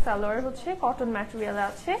ম্যাটেরিয়াল। সালোয়ার হচ্ছে কটন ম্যাটেরিয়াল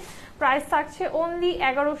আছে। প্রাইস থাকছে অনলি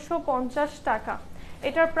 1150 টাকা।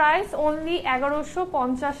 এটার প্রাইস অনলি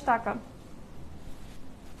 1150 টাকা।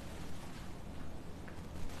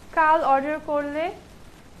 কাল অর্ডার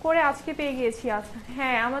করে আজকে পেয়ে গিয়েছি। আচ্ছা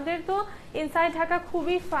হ্যাঁ, আমাদের তো ইনসাইড ঢাকা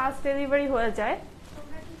খুবই ফাস্ট ডেলিভারি হয়ে যায়।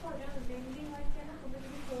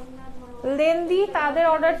 লেন্দি তাদের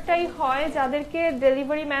অর্ডারটাই হয়, যাদেরকে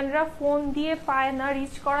ডেলিভারি ম্যানরা ফোন দিয়ে পায় না,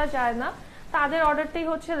 রিচ করা যায় না, তাদের অর্ডারটাই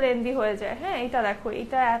হচ্ছে লেন্দি হয়ে যায়। হ্যাঁ, এটা দেখো,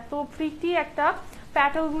 এটা এত প্রিটি একটা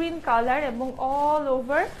প্যাটেল গ্রিন কালার এবং অল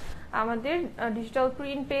ওভার আমাদের ডিজিটাল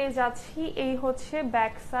প্রিন্ট পেয়ে যাচ্ছি। এই হচ্ছে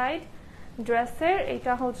ব্যাক সাইড ড্রেসের,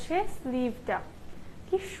 এটা হচ্ছে স্লিভটা।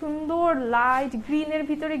 কি সুন্দর লাইট গ্রিনের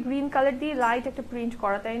ভিতরে গ্রিন কালার দিয়ে লাইট একটা প্রিন্ট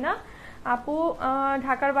করা, তাই না আপু?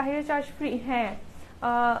 ঢাকার বাহিরে চার্জ ফ্রি? হ্যাঁ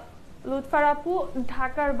লুৎফার আপু,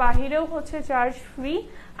 ঢাকার বাহিরেও হচ্ছে চার্জ ফ্রি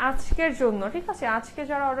আজকের জন্য। ঠিক আছে, আজকে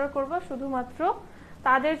যারা অর্ডার করবো শুধুমাত্র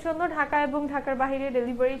তাদের জন্য ঢাকা এবং ঢাকার বাহিরে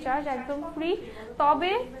ডেলিভারি চার্জ একদম ফ্রি।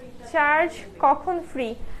 তবে চার্জ কখন ফ্রি?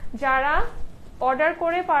 যারা অর্ডার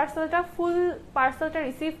করে ফুল পার্সেলটা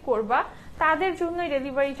রিসিভ করবা তাদের জন্যই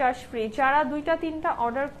ডেলিভারি চার্জ ফ্রি। যারা 2-3টা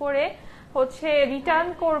অর্ডার করে হচ্ছে রিটার্ন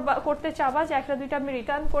করতে চাবা, যে একটা 2টা আমি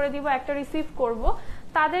রিটার্ন করে দিব, একটা রিসিভ করব,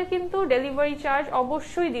 তাদের কিন্তু ডেলিভারি চার্জ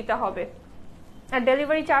অবশ্যই দিতে হবে। আর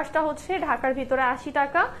ডেলিভারি চার্জটা হচ্ছে ঢাকার ভিতরে 80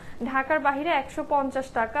 টাকা, ঢাকার বাহিরে 150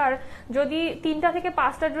 টাকা। আর যদি 3টা থেকে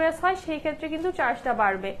 5টা ড্রেস হয় সেই ক্ষেত্রে কিন্তু চার্জটা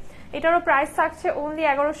বাড়বে। এটারও প্রাইস থাকছে অনলি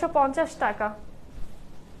 1150 টাকা।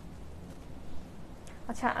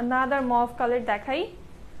 আচ্ছা আনাদার মভ কালার দেখাই,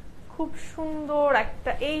 খুব সুন্দর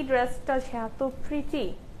একটা। এই ড্রেসটা এত প্রিটি,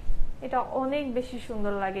 এটা অনেক বেশি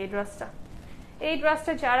সুন্দর লাগে এই ড্রেসটা। এই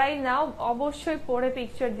ড্রেসটা যারাই নাও অবশ্যই পরে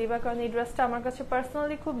পিকচার দিবা, কারণ এই ড্রেসটা আমার কাছে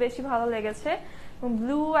পার্সোনালি খুব বেশি ভালো লেগেছে।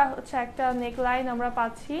 ব্লু হচ্ছে একটা নেকলাইন আমরা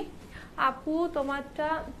পাচ্ছি। আপু তোমারটা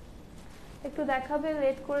একটু দেখাবে,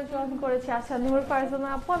 লেট করে জয়েন করেছে। আচ্ছা নূর ফারজানা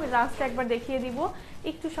আপু, আমি লাস্টে একবার দেখিয়ে দিব,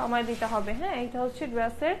 একটু সময় দিতে হবে। হ্যাঁ, এটা হচ্ছে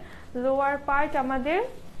ড্রেসের লোয়ার পার্ট আমাদের,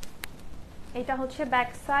 এটা হচ্ছে ব্যাক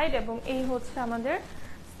সাইড, এবং এই হচ্ছে আমাদের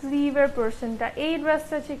স্লিভের পোরশনটা। এই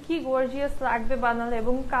ড্রেসটা যে কি গর্জিয়াস লাগবে বানালে,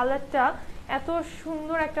 এবং কালারটা এত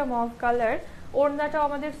সুন্দর একটা মভ কালার। ওড়নাটাও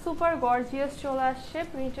আমাদের সুপার গর্জিয়াস চলে আসছে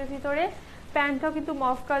প্রিন্টের ভিতরে, প্যান্টটাও কিন্তু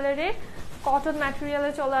মভ কালারে কটন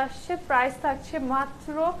ম্যাটেরিয়ালে চলে আসছে। প্রাইস থাকছে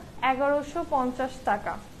মাত্র 1150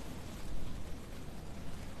 টাকা।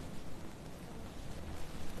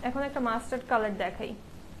 এখন একটা মাস্টার্ড কালার দেখাই,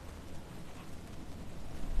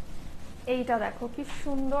 এইটা দেখো কি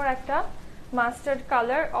সুন্দর একটা mustard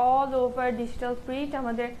colour, all over digital print.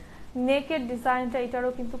 আমাদের নেকের ডিজাইনটা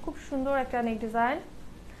এটারও কিন্তু খুব সুন্দর একটা নেক ডিজাইন।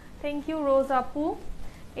 থ্যাংক ইউ রোজ আপু।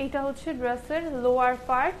 এইটা হচ্ছে ড্রেসের লোয়ার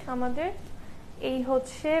পার্ট আমাদের, এই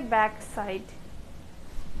হচ্ছে ব্যাক সাইড।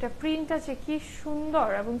 এটা প্রিন্টটা যে কি সুন্দর,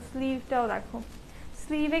 এবং স্লিভটাও দেখো,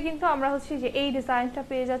 স্লিভে কিন্তু আমরা হচ্ছে যে এই ডিজাইনটা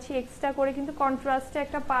পেয়ে যাচ্ছি, এক্সট্রা করে কিন্তু কন্ট্রাস্টে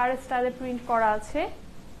একটা পার স্টাইলে প্রিন্ট করা আছে।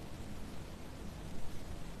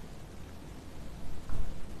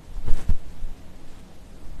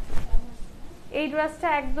 এই ড্রেসটা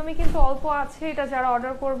একদমই কিন্তু অল্প আছে, এটা যারা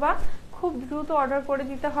অর্ডার করবা খুব দ্রুত অর্ডার করে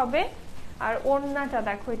দিতে হবে। আর ওড়নাটা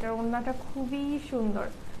দেখো, এটার ওড়নাটা খুবই সুন্দর,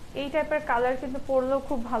 এই টাইপের কালার কিন্তু পরলেও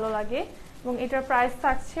খুব ভালো লাগে। এবং এটার প্রাইস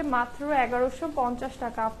থাকছে মাত্র 1150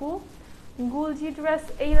 টাকা। আপু গুলজি ড্রেস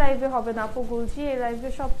এই লাইভে হবে না আপু, গুলজি এই লাইভে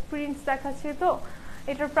সব প্রিন্টস দেখাচ্ছে, তো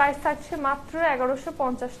এটার প্রাইস থাকছে মাত্র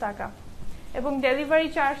 1150 টাকা, এবং ডেলিভারি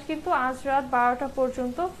চার্জ কিন্তু আজ রাত 12টা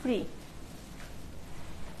পর্যন্ত ফ্রি।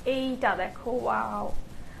 এইটা দেখো, ওয়াও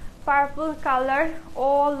পার্পল কালার,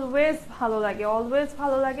 অলওয়েজ ভালো লাগে, অলওয়েজ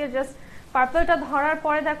ভালো লাগে। জাস্ট পার্পলটা ধরার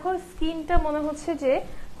পরে দেখো স্কিনটা মনে হচ্ছে যে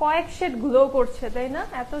কয়েক শেড গ্লো করছে, তাই না?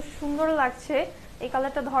 এত সুন্দর লাগছে এই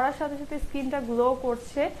কালারটা ধরার সাথে সাথে স্কিনটা গ্লো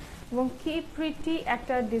করছে, এবং কি প্রিটি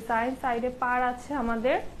একটা ডিজাইন। সাইডে পার আছে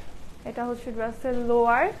আমাদের, এটা হচ্ছে ড্রেসের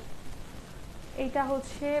লোয়ার, এটা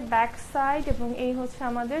হচ্ছে ব্যাক সাইড, এবং এই হচ্ছে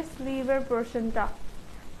আমাদের স্লিভের পোরশনটা।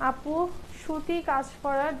 আপু সুতি কাজ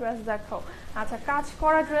করা ড্রেস দেখাও। আচ্ছা কাজ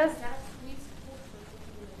করা ড্রেস,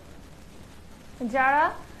 যারা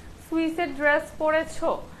সুইসের ড্রেস পরেছো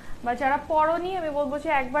বা যারা পরনি, আমি বলবো যে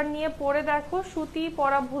একবার নিয়ে পরে দেখো, সুতি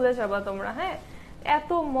পরা ভুলে যাবা তোমরা। হ্যাঁ,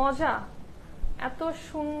 এত মজা, এত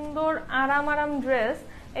সুন্দর আরাম আরাম ড্রেস,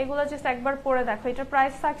 এগুলো জাস্ট একবার পরে দেখো। এটা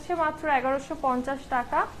প্রাইস থাকছে মাত্র 1150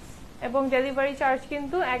 টাকা, এবং ডেলিভারি চার্জ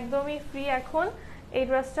কিন্তু একদমই ফ্রি। এখন এই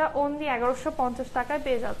ড্রেসটা অনলি 1150 টাকায়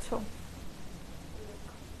পেয়ে যাচ্ছ।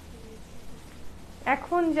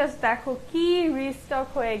 এখন জাস্ট দেখো কি রিস্টক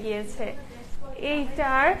হয়ে গিয়েছে।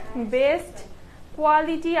 এইটার বেস্ট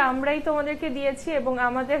কোয়ালিটি আমরাই তোমাদেরকে দিয়েছি, এবং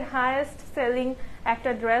আমাদের হাইয়েস্ট সেলিং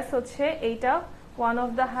একটা ড্রেস হচ্ছে এইটা, one of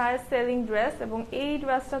the highest selling dress. এবং এই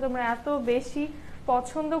ড্রেসটা তোমরা এত বেশি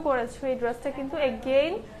পছন্দ করেছো, এই ড্রেসটা কিন্তু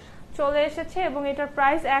এগেইন চলে এসেছে, এবং এটার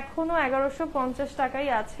প্রাইস এখনো 1150 টাকাই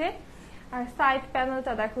আছে। আর সাইড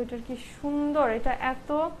প্যানেলটা দেখো, এটার কি সুন্দর, এটা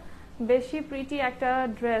এত বেশি প্রিটি একটা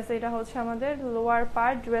ড্রেস। এটা হচ্ছে আমাদের লোয়ার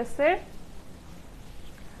পার্ট ড্রেসের,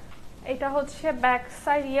 এটা হচ্ছে ব্যাক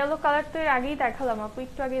সাইড। ইয়েলো কালার তো এর আগেই দেখালাম আপু,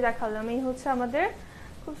 একটু আগেই দেখালাম। এই হচ্ছে আমাদের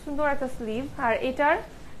খুব সুন্দর একটা স্লিভ, আর এটার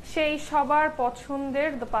সেই সবার পছন্দের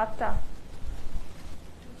দোপাট্টা।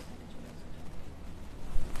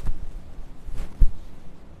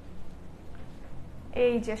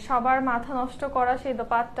 এই যে সবার মাথা নষ্ট করা সেই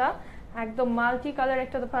দোপাট্টা, একদম মাল্টি কালার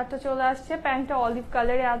একটা দোপাট্টা চলে আসছে। প্যান্টটা অলিভ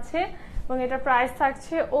কালারে আছে, এবং এটার প্রাইস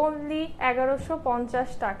থাকছে অনলি 1150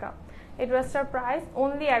 টাকা। এই ড্রেসটার প্রাইস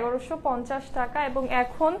অনলি 1150 টাকা, এবং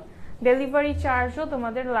এখন ডেলিভারি চার্জও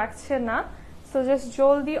তোমাদের লাগছে না। সো জাস্ট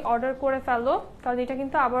জলদি অর্ডার করে ফেলো, কারণ এটা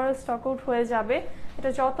কিন্তু আবার স্টক আউট হয়ে যাবে। এটা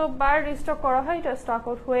যতবার রিস্টক করা হয় এটা স্টক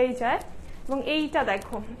আউট হয়েই যায়। এবং এইটা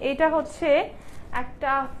দেখো, এটা হচ্ছে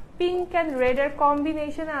একটা পিঙ্ক অ্যান্ড রেড এর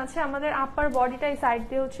কম্বিনেশনে আছে। আমাদের আপার বডিটা এই সাইড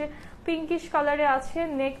দিয়ে হচ্ছে পিঙ্কিশ কালারে আছে,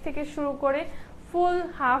 নেক থেকে শুরু করে ফুল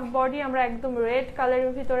হাফ বডি আমরা একদম রেড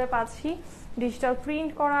কালারের ভিতরে পাচ্ছি। ডিজিটাল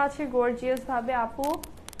প্রিন্ট করা আছে গর্জিয়াস ভাবে। আপু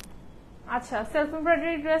আচ্ছা সেলফ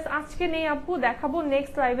এমব্রয়ডারি ড্রেস আজকে নেই আপু, দেখাবো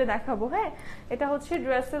নেক্সট লাইভে দেখাবো। হ্যাঁ, এটা হচ্ছে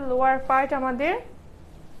ড্রেসের লোয়ার পার্ট আমাদের,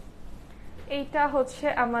 এইটা হচ্ছে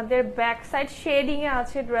আমাদের ব্যাক সাইড শেডিং এ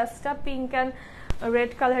আছে ড্রেসটা, পিঙ্ক অ্যান্ড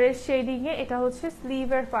রেড কালারের শেডিং এ। এটা হচ্ছে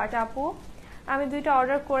স্লিভের পার্ট। আপু আমি দুইটা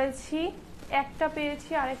অর্ডার করেছি, একটা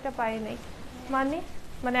পেয়েছি আরেকটা পাই নাই, মানে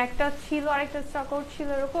মানে একটা ছিল আরেকটা স্টক আউট ছিল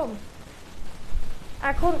এরকম।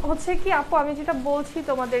 এখন হচ্ছে কি আপু আমি যেটা বলছি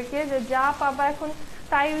তোমাদেরকে যে যা পাবা এখন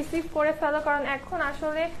তাই রিসিভ করে ফেলো, কারণ এখন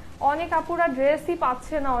আসলে অনেক আপুরা ড্রেসই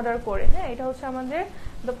পাচ্ছে না অর্ডার করে। হ্যাঁ, এটা হচ্ছে আমাদের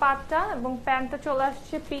দোপাট্টা এবং প্যান্টটা চলে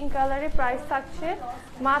আসছে পিঙ্ক কালারে, প্রাইস থাকছে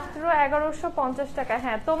মাত্র 1150 টাকা।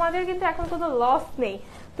 হ্যাঁ, তোমাদের কিন্তু এখন কোনো লস নেই,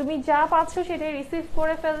 তুমি যা পাচ্ছ সেটাই রিসিভ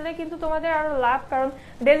করে ফেললে কিন্তু তোমাদের আরো লাভ, কারণ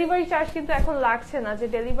ডেলিভারি চার্জ কিন্তু এখন লাগছে না যে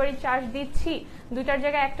ডেলিভারি চার্জ দিচ্ছি দুইটার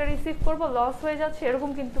জায়গায় একটা রিসিভ করব লস হয়ে যাচ্ছে, এরকম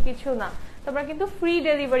কিন্তু কিছু না। তোমরা কিন্তু ফ্রি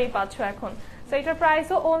ডেলিভারি পাচ্ছ এখন। তো এটার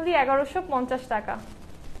প্রাইসও অনলি 1150 টাকা।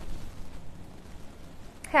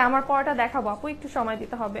 হ্যাঁ, আমার পড়াটা দেখাবো আপু, একটু সময়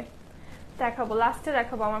দিতে হবে, দেখাবো লাস্টে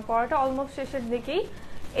দেখাবো আমার পড়াটা অলমোস্ট শেষের দিকেই।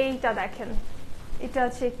 এইটা দেখেন, এটা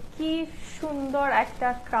আছে কি সুন্দর একটা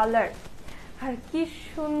কালার আর কি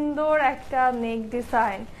সুন্দর একটা নেক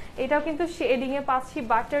ডিজাইন। এটাও কিন্তু শেডিং এ পাচ্ছি,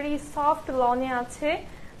 বাটারি সফট লনে আছে,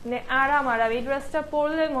 মানে আরাম। এই ড্রেসটা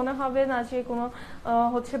পরলে মনে হবে না যে কোনো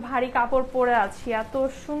হচ্ছে ভারী কাপড় পরে আছি, এত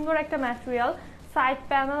সুন্দর একটা ম্যাটেরিয়াল। সাইড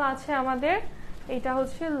প্যানেল আছে আমাদের, এটা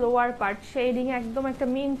হচ্ছে লোয়ার পার্ট শেডিং, একদম একটা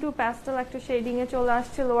মিন্টু প্যাস্টেল একটা শেডিং এ চলে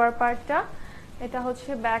আসছে লোয়ার পার্টটা। এটা হচ্ছে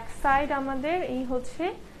ব্যাক সাইড আমাদের, এই হচ্ছে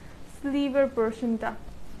স্লিভের পোরশনটা।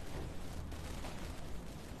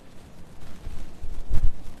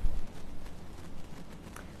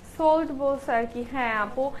 সোল্ড বলছে আর কি। হ্যাঁ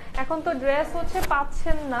আপু, এখন তো ড্রেস হচ্ছে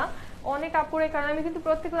পাচ্ছেন না অনেক আপুরে, কারণ আমি কিন্তু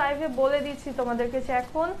প্রত্যেক লাইভে বলে দিচ্ছি তোমাদেরকে যে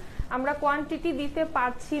এখন আমরা কোয়ান্টিটি দিতে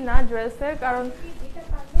পারছি না ড্রেসের, কারণ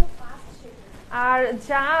আর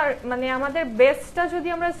যা মানে আমাদের বেস্টটা যদি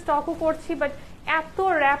আমরা স্টকও করছি, বাট এত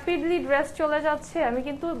র্যাপিডলি ড্রেস চলে যাচ্ছে। আমি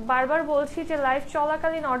কিন্তু বারবার বলছি যে লাইভ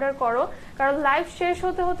চলাকালীন অর্ডার করো, কারণ লাইভ শেষ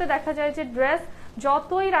হতে হতে দেখা যায় যে ড্রেস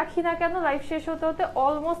যতই রাখি না কেন লাইভ শেষ হতে হতে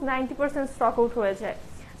অলমোস্ট 90% স্টক আউট হয়ে যায়।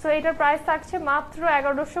 সো এটার প্রাইস থাকছে মাত্র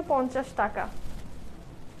 1150 টাকা।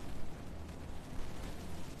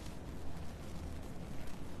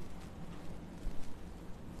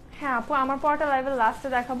 হ্যাঁ আপু, আমার পরটা লাইভের লাস্টে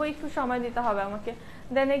দেখাবো, একটু সময় দিতে হবে আমাকে।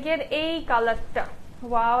 দেন এগেন এই কালারটা,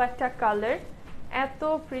 ওয়াও একটা কালার, এত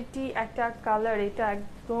প্রিটি একটা কালার। এটা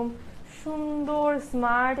একদম সুন্দর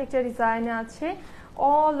স্মার্ট একটা ডিজাইনে আছে,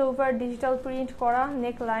 অল ওভার ডিজিটাল প্রিন্ট করা।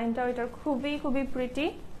 নেক লাইনটাও এটার খুবই খুবই প্রিটি।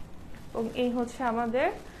 এবং এই হচ্ছে আমাদের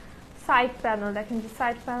সাইড প্যানেল, দেখেন যে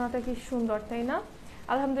সাইড প্যানেলটা কি সুন্দর, তাই না?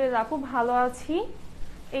 আলহামদুলিল্লাহ আপু ভালো আছি।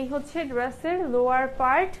 এই হচ্ছে ড্রেসের লোয়ার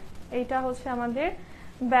পার্ট, এইটা হচ্ছে আমাদের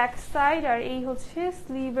ব্যাক সাইড, আর এই হচ্ছে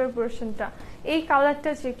স্লিভের পোরশনটা। এই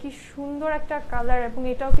কালারটা যে কি সুন্দর একটা কালার, এবং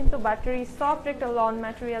এটাও কিন্তু বাটারি সফট একটা লন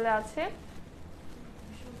ম্যাটেরিয়ালে আছে।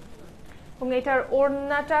 এবং এটার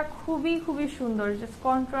ওড়নাটা খুবই খুবই সুন্দর, জাস্ট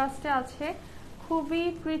কন্ট্রাস্টে আছে, খুবই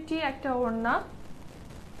প্রিটি একটা ওড়না।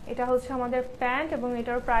 এটা হচ্ছে আমাদের প্যান্ট, এবং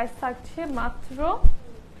এটার প্রাইস থাকছে মাত্র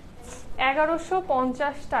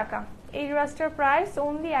 1150 টাকা। এই ড্রেসটার প্রাইস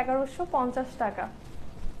অনলি 1150 টাকা।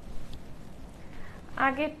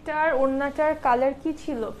 আগেরটার ওড়নাটার কালার কি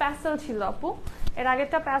ছিল? প্যাস্টেল ছিল আপু, এর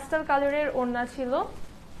আগেরটা প্যাস্টেল কালারের ওড়না ছিল।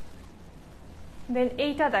 দেন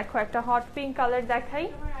এইটা দেখো একটা হট পিঙ্ক কালার দেখাই,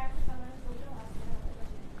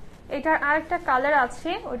 এটার আরেকটা কালার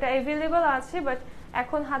আছে, ওটা অ্যাভেলেবল আছে বাট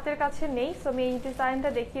এখন হাতের কাছে নেই। সো আমি এই ডিজাইনটা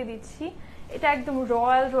দেখিয়ে দিচ্ছি। এটা একদম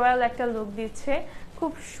রয়্যাল রয়্যাল একটা লুক দিচ্ছে,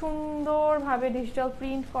 খুব সুন্দরভাবে ডিজিটাল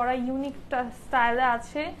প্রিন্ট করা, ইউনিক স্টাইলে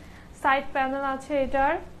আছে। সাইড প্যানেল আছে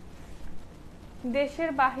এটার।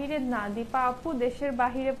 দেশের বাহিরে না দীপা আপু, দেশের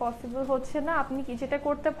বাহিরে পসিবল হচ্ছে না। আপনি কি যেটা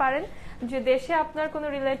করতে পারেন যে দেশে আপনার কোনো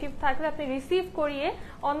রিলেটিভ থাকলে আপনি রিসিভ করিয়ে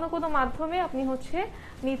অন্য কোনো মাধ্যমে আপনি হচ্ছে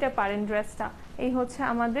নিতে পারেন ড্রেসটা। এই হচ্ছে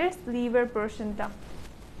আমাদের স্লিভের পোরশনটা।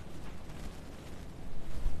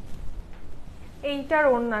 এইটার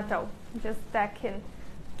ওড়নাটাও জাস্ট দেখেন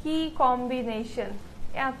কি কম্বিনেশন,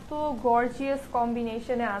 এত গর্জিয়াস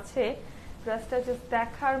কম্বিনেশনে আছে ড্রেসটা, জাস্ট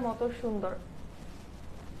দেখার মতো সুন্দর।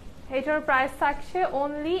 এটার প্রাইস থাকছে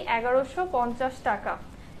অনলি 1150 টাকা।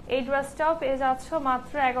 এই ড্রেসটাও পেয়ে যাচ্ছ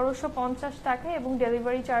মাত্র 1150 টাকা, এবং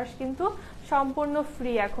ডেলিভারি চার্জ কিন্তু সম্পূর্ণ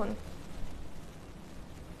ফ্রি এখন।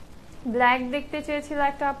 ব্ল্যাক দেখতে চেয়েছিল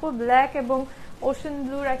একটা আপু, ব্ল্যাক এবং ওশান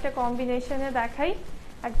ব্লুর একটা কম্বিনেশনে দেখাই।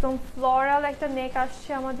 একদম ফ্লোরাল একটা নেক আসছে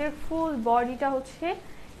আমাদের, ফুল বডিটা হচ্ছে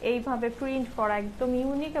এইভাবে প্রিন্ট করা, একদম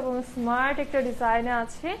ইউনিক এবং স্মার্ট একটা ডিজাইনে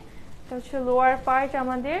আছে। এটা হচ্ছে লোয়ার পার্ট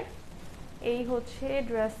আমাদের, এই হচ্ছে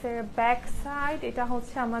ড্রেসের ব্যাক সাইড, এটা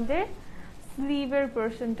হচ্ছে আমাদের স্লিভের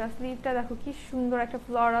পোরশনটা। স্লিভটা দেখো কি সুন্দর একটা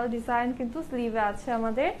ফ্লোরাল ডিজাইন কিন্তু স্লিভে আছে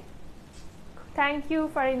আমাদের। থ্যাংক ইউ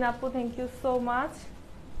ফারিন আপু, থ্যাংক ইউ সো মাচ।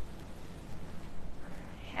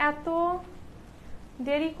 এত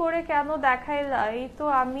দেরি করে কেন দেখাইলা? এই তো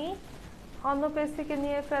আমি অন্য পেজ থেকে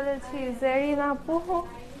নিয়ে ফেলেছি। জেরিন আপু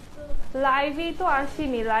লাইভই তো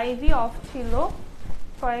আসিনি, লাইভই অফ ছিল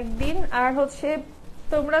কয়েকদিন। আর হচ্ছে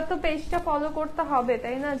তোমরা তো পেজটা ফলো করতে হবে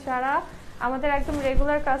তাই না, যারা আমাদের একদম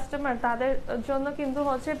রেগুলার কাস্টমার তাদের জন্য কিন্তু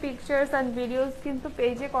হচ্ছে পিকচার্স এন্ড ভিডিওস কিন্তু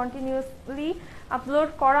পেজে কন্টিনিউয়াসলি আপলোড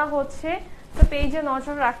করা হচ্ছে। তো পেজে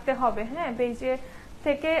নজর রাখতে হবে, হ্যাঁ পেজে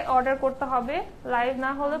থেকে অর্ডার করতে হবে, লাইভ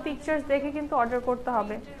না হলেও পিকচার্স দেখে কিন্তু অর্ডার করতে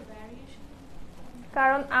হবে,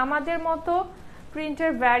 কারণ আমাদের মতো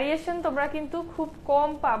প্রিন্টের ভ্যারিয়েশন তোমরা কিন্তু খুব কম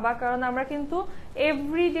পাবা, কারণ আমরা কিন্তু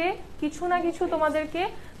এভরিডে কিছু না কিছু তোমাদেরকে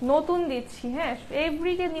নতুন দিচ্ছি, হ্যাঁ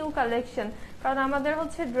এভরিডে নিউ কালেকশন। কারণ আমাদের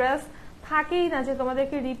হচ্ছে ড্রেস থাকেই না যে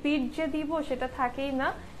তোমাদেরকে রিপিট যে দিব সেটা থাকেই না,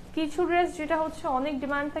 কিছু ড্রেস যেটা হচ্ছে অনেক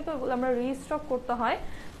ডিমান্ড থাকে ওগুলো আমরা রিস্টক করতে হয়।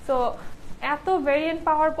 তো এত ভেরিয়েন্ট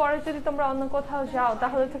পাওয়ার পরে যদি তোমরা অন্য কোথাও যাও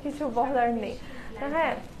তাহলে তো কিছু বলার নেই।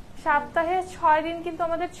 হ্যাঁ সপ্তাহে 6 দিন কিন্তু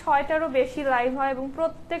আমাদের 6টারও বেশি লাইভ হয় এবং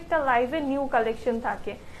প্রত্যেকটা লাইভে নিউ কালেকশন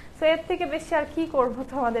থাকে। তো এর থেকে বেশি আর কি করব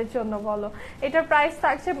তোমাদের জন্য বলো। এটার প্রাইস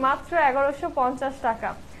থাকছে মাত্র 1150 টাকা।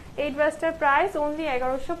 এই ড্রেসটার প্রাইস অনলি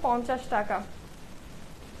 1150 টাকা।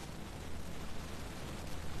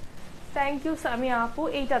 থ্যাংক ইউ সামিয়া আপু।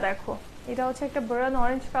 এইটা দেখো, এটা হচ্ছে একটা বার্ন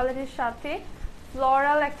অরেঞ্জ কালারের সাথে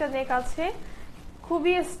ফ্লোরাল একটা নেক আছে,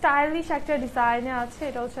 খুবই স্টাইলিশ একটা ডিজাইনে আছে।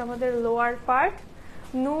 এটা হচ্ছে আমাদের lower part,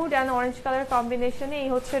 nude and orange colour কম্বিনেশনে। এই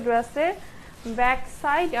হচ্ছে ড্রেসের ব্যাক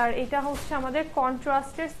সাইড, আর এটা হচ্ছে আমাদের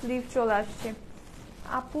কন্ট্রাস্টের স্লিভ চলে আসছে।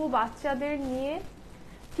 আপু বাচ্চাদের নিয়ে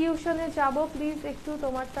টিউশনে যাব, প্লিজ একটু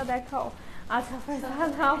তোমারটা দেখাও। আচ্ছা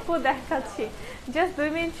আপু দেখাচ্ছি, জাস্ট 2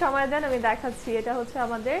 মিনিট সময় দেন, আমি দেখাচ্ছি। এটা হচ্ছে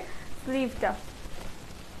আমাদের স্লিভটা।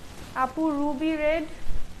 আপু রুবি রেড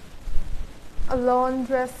লন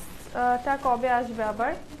ড্রেসটা কবে আসবে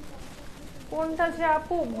আবার? কোনটা যে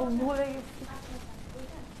আপু ভুলে গেছি।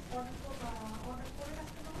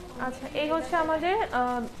 আচ্ছা এই হচ্ছে আমাদের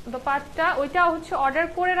দোপাট্টা, ওইটা হচ্ছে অর্ডার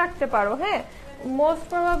করে রাখতে পারো, হ্যাঁ মোস্ট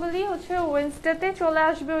প্রবাবলি হচ্ছে ওয়েডনেসডেতে চলে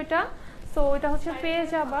আসবে ওইটা। সো ওইটা হচ্ছে পেয়ে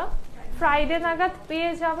যাবা ফ্রাইডে নাগাদ,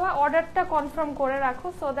 পেয়ে যাবা। অর্ডারটা কনফার্ম করে রাখো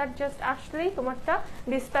সো দ্যাট জাস্ট আসলেই তোমারটা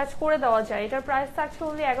ডিসপ্যাচ করে দেওয়া যায়। এটার প্রাইস থাকছে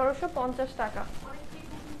অনলি 1150 টাকা।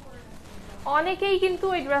 অনেকেই কিন্তু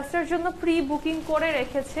ওই ড্রেসটার জন্য প্রি বুকিং করে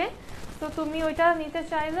রেখেছে, তো তুমি ওইটা নিতে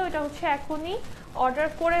চাইলে ওইটা হচ্ছে এখনই অর্ডার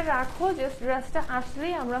করে রাখো, জাস্ট ড্রেসটা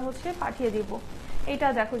আসলেই আমরা হচ্ছে পাঠিয়ে দিব। এটা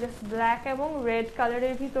দেখো জাস্ট ব্ল্যাক এবং রেড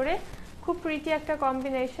কালারের ভিতরে খুব প্রিটি একটা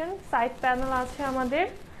কম্বিনেশন। সাইড প্যানেল আছে আমাদের,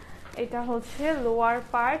 এটা হচ্ছে লোয়ার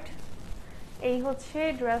পার্ট, এই হচ্ছে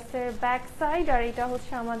ড্রেসের ব্যাক সাইড, আর এটা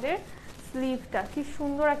হচ্ছে আমাদের স্লিভটা। কি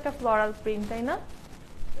সুন্দর একটা ফ্লোরাল প্রিন্ট, তাই না?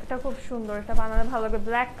 এটা খুব সুন্দর, এটা বানানো ভালো লাগবে।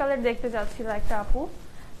 ব্ল্যাক কালার দেখতে যাচ্ছিল একটা আপু,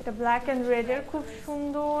 এটা ব্ল্যাক এন্ড রেড এর খুব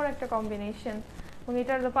সুন্দর একটা কম্বিনেশন। এবং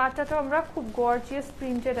এটার দোপাট্টাটাও আমরা খুব গর্জিয়াস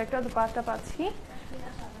প্রিন্টেড একটা দোপাট্টা পাচ্ছি।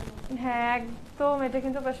 হ্যাঁ একদম, এটা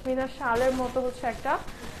কিন্তু পশমিনা শালের মতো হচ্ছে একটা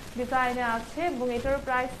ডিজাইনে আছে, এবং এটার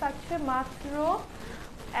প্রাইস থাকছে মাত্র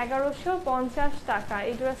 1150 টাকা।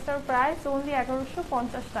 এই ড্রেসটার প্রাইস অনলি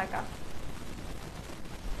 1150 টাকা।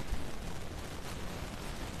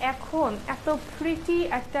 এখন এত প্রিটি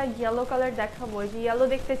একটা ইয়েলো কালার দেখাবো, যে ইয়েলো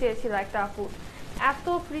দেখতে চেয়েছিল একটা আপু। এত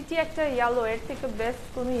প্রিটি একটা ইয়েলো, এর থেকে বেস্ট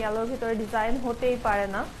কোনো ইয়েলোর ভিতরে ডিজাইন হতেই পারে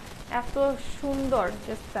না। এত সুন্দর,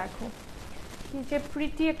 জাস্ট দেখো কি যে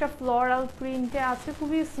প্রিটি একটা ফ্লোরাল প্রিন্টে আছে,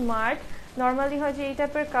 খুবই স্মার্ট। নর্মালি হয় যে এই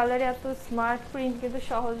টাইপের কালারে এত স্মার্ট প্রিন্ট কিন্তু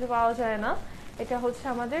সহজে পাওয়া যায় না। এটা হচ্ছে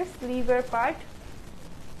আমাদের স্লিভের পার্ট।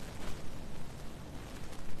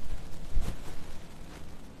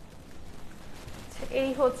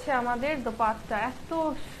 এই হচ্ছে আমাদের দোপাট্টা, এত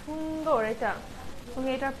সুন্দর এটা। এবং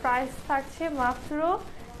এটার প্রাইস থাকছে মাত্র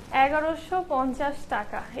 1150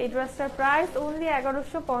 টাকা। এই ড্রেসটার প্রাইস অনলি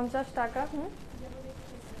 1150 টাকা।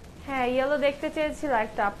 হ্যাঁ ইয়েলো দেখতে চেয়েছিল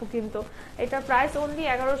একটা আপু, কিন্তু এটার প্রাইস অনলি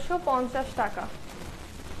 1150 টাকা।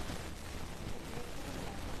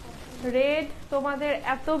 রেড তোমাদের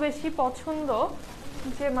এত বেশি পছন্দ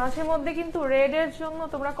যে মাঝে মধ্যে কিন্তু রেড এর জন্য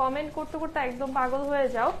তোমরা কমেন্ট করতে করতে একদম পাগল হয়ে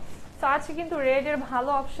যাও। তো আজকে কিন্তু রেড এর ভালো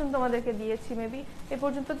অপশন তোমাদেরকে দিয়েছি। মেবি এ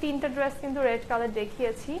পর্যন্ত 3টা ড্রেস কিন্তু রেড কালার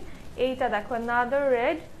দেখিয়েছি। এইটা দেখো নাদার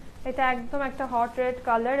রেড, এটা একদম একটা হট রেড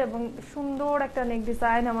কালার এবং সুন্দর একটা নেক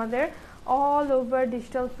ডিজাইন আমাদের অল ওভার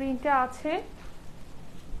ডিজিটাল প্রিন্টে আছে।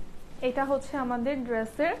 এটা হচ্ছে আমাদের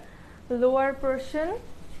ড্রেসের লোয়ার পোরশন,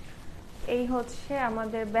 এই হচ্ছে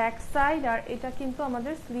আমাদের ব্যাক সাইড, আর এটা কিন্তু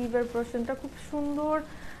আমাদের স্লিভের পোরশনটা খুব সুন্দর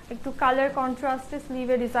একটু কালার কন্ট্রাস্টে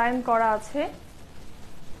স্লিভে ডিজাইন করা আছে।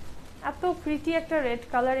 এত প্রিটি একটা রেড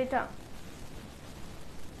কালার এটা।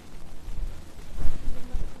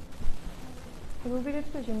 রুবি রেড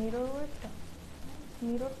তো যে মিররটা,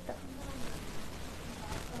 মিররটা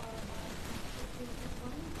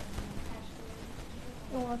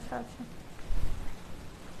ও আচ্ছা আচ্ছা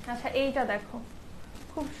আচ্ছা। এইটা দেখো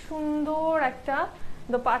খুব সুন্দর একটা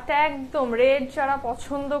দোপাট্টা, একদম রেড যারা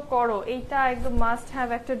পছন্দ করো এইটা একদম মাস্ট হ্যাভ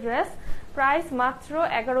একটা ড্রেস। প্রাইস মাত্র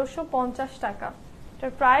 1150 টাকা।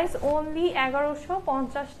 এটার প্রাইস অনলি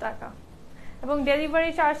 1150 টাকা এবং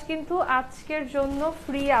ডেলিভারি চার্জ কিন্তু আজকের জন্য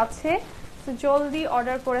ফ্রি আছে, তো জলদি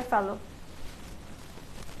অর্ডার করে ফেলো।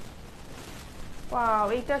 ওয়াও,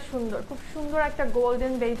 এটা সুন্দর, খুব সুন্দর একটা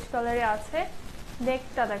গোল্ডেন বেজ কালারে আছে।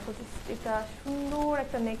 নেকটা দেখো, এটা সুন্দর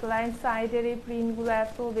একটা নেকলাইন, সাইডের এই প্রিন্টগুলো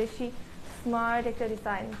এত বেশি স্মার্ট একটা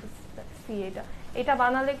ডিজাইন। এটা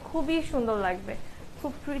বানালে খুবই সুন্দর লাগবে,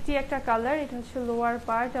 খুব প্রিটি একটা কালার। এটা হচ্ছে লোয়ার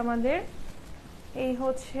পার্ট আমাদের, এই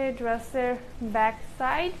হচ্ছে ড্রেসের ব্যাক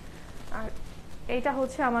সাইড, আর এইটা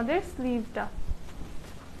হচ্ছে আমাদের স্লিভটা।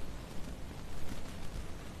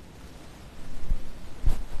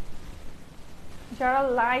 যারা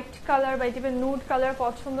লাইট কালার বা এই টাইপের নুড কালার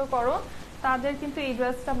পছন্দ করো তাদের কিন্তু এই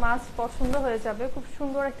ড্রেসটা মাস্ট পছন্দ হয়ে যাবে। খুব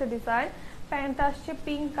সুন্দর একটা ডিজাইন। প্যান্টটা আসছে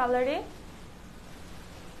পিঙ্ক কালারে।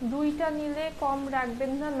 দুইটা নিলে কম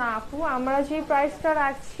রাখবেন না? না আপু, আমরা যে প্রাইসটা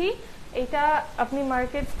রাখছি এটা আপনি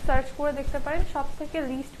মার্কেট সার্চ করে দেখতে পারেন, সব থেকে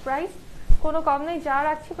লিস্ট প্রাইস, কোনো কম নেই। যা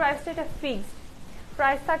রাখছি প্রাইসটা এটা ফিক্সড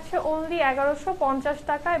প্রাইস থাকছে অনলি 1150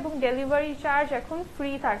 টাকা এবং ডেলিভারি চার্জ এখন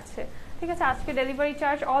ফ্রি থাকছে। ঠিক আছে, আজকে ডেলিভারি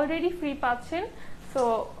চার্জ অলরেডি ফ্রি পাচ্ছেন। সো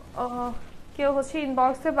কেউ হচ্ছে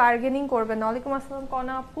ইনবক্সে বার্গেনিং করবেন। ওয়ালাইকুম আসসালাম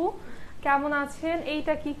কনা আপু, কেমন আছেন?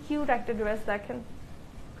 এইটা কি কিউট একটা ড্রেস, দেখেন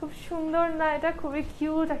খুব সুন্দর না? এটা খুবই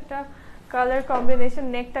কিউট একটা কালার কম্বিনেশন।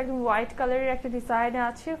 নেকটা একদম হোয়াইট কালারের একটা ডিজাইন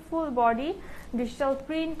আছে, ফুল বডি ডিজিটাল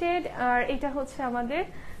প্রিন্টেড। আর এটা হচ্ছে আমাদের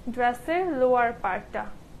ড্রেসের লোয়ার পার্টটা,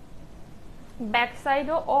 ব্যাক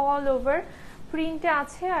সাইডও অল ওভার প্রিন্টে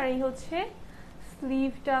আছে। আর এই হচ্ছে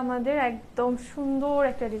স্লিভটা আমাদের, একদম সুন্দর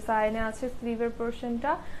একটা ডিজাইনে আছে স্লিভের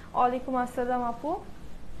পোর্শনটা। ওয়ালাইকুম আসসালাম আপু,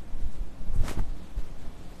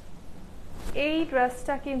 এই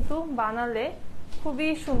ড্রেসটা কিন্তু বানালে খুবই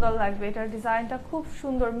সুন্দর লাগবে। এটার ডিজাইনটা খুব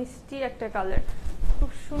সুন্দর, মিষ্টি একটা কালার,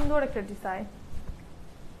 খুব সুন্দর একটা ডিজাইন।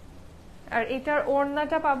 আর এটার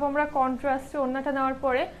ওড়নাটা পাবো আমরা কন্ট্রাস্টে। ওড়নাটা নেওয়ার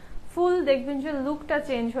পরে ফুল দেখবেন যে লুকটা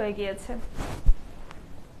চেঞ্জ হয়ে গিয়েছে।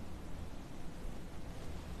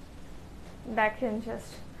 দেখেন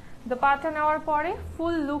জাস্ট দোপাট্টা নেওয়ার পরে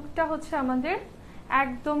ফুল লুকটা হচ্ছে আমাদের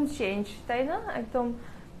একদম চেঞ্জ, তাই না? একদম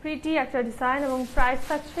প্রিটি একটা ডিজাইন এবং প্রাইস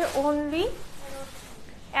থাকছে অনলি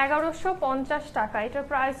 1150 টাকা। এটার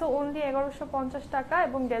প্রাইসও অনলি 1150 টাকা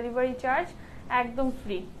এবং ডেলিভারি চার্জ একদম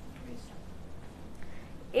ফ্রি।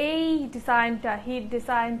 এই ডিজাইনটা, হিট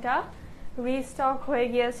ডিজাইনটা রিস্টক হয়ে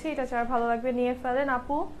গিয়েছে। এটা যারা ভালো লাগবে নিয়ে ফেলেন।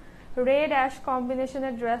 আপু রেড অ্যাশ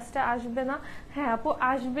কম্বিনেশনের ড্রেসটা আসবে না? হ্যাঁ আপু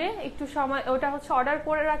আসবে, একটু সময়, ওটা হচ্ছে অর্ডার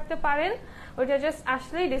করে রাখতে পারেন, ওটা জাস্ট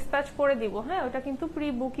আসলেই ডিসপ্যাচ করে দিব। হ্যাঁ, ওটা কিন্তু প্রি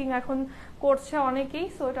বুকিং এখন করছে অনেকেই,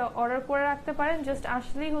 সো ওটা অর্ডার করে রাখতে পারেন, জাস্ট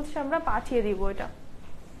আসলেই হচ্ছে আমরা পাঠিয়ে দিব এটা।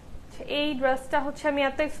 এই ড্রেসটা হচ্ছে আমি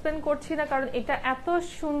এত এক্সপ্লেন করছি না, কারণ এটা এত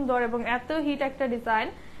সুন্দর এবং এত হিট একটা ডিজাইন,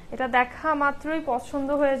 এটা দেখা মাত্রই পছন্দ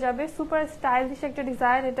হয়ে যাবে। সুপার স্টাইলিশ একটা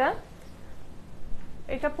ডিজাইন।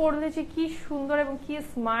 এটা পরলে যে কি সুন্দর এবং কি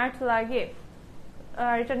স্মার্ট লাগে।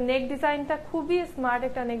 আর এটা নেক ডিজাইনটা খুবই স্মার্ট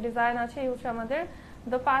একটা নেক ডিজাইন আছে। এই হচ্ছে আমাদের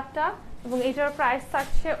দোপাট্টা এবং এটার প্রাইস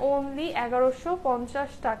থাকছে অনলি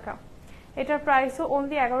 1150 টাকা। এটার প্রাইসও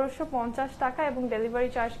অনলি 1150 টাকা এবং ডেলিভারি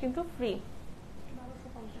চার্জ কিন্তু ফ্রি।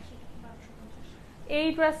 এই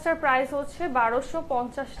ড্রেসটার প্রাইস হচ্ছে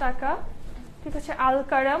 1250 টাকা। ঠিক আছে,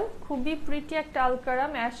 আলকারাম, খুবই প্রিটি একটা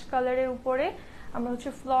আলকারাম অ্যাশ কালারের উপরে আমরা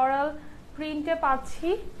হচ্ছে ফ্লোরাল প্রিন্টে পাচ্ছি।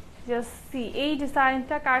 জাস্ট সি এই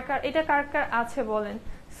ডিজাইনটা কার কার, এটা কার কার আছে বলেন?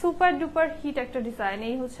 সুপার ডুপার হিট একটা ডিজাইন।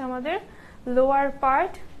 এই হচ্ছে আমাদের লোয়ার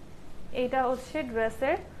পার্ট, এটা হচ্ছে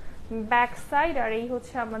ড্রেসের ব্যাক সাইড, আর এই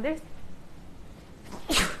হচ্ছে আমাদের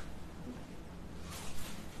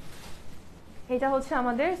এটা হচ্ছে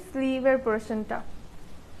আমাদের স্লিভের পোর্শনটা।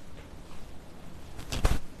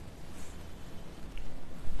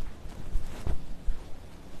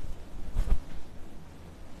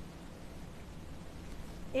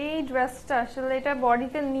 এই ড্রেসটা আসলে এটা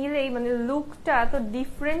বডিতে নিলেই মানে লুকটা এত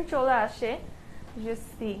ডিফারেন্ট চলে আসে।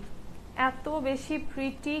 এত বেশি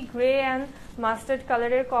প্রিটি গ্রে অ্যান্ড মাস্টার্ড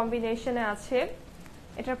কালারের কম্বিনেশনে আছে।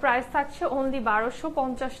 এটার প্রাইস থাকছে অনলি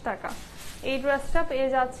 1250 টাকা। এই ড্রেসটা পেয়ে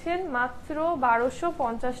যাচ্ছেন মাত্র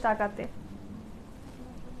 1250 টাকাতে।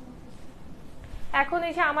 এখন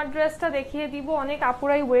এসে আমার ড্রেসটা দেখিয়ে দিব। অনেক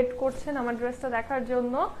আপুরাই ওয়েট করছেন আমার ড্রেসটা দেখার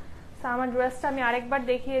জন্য। আমার ড্রেসটা আমি আরেকবার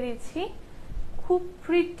দেখিয়ে দিচ্ছি। খুব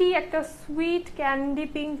প্রিটি একটা সুইট ক্যান্ডি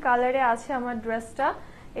পিঙ্ক কালারে আছে আমার ড্রেসটা।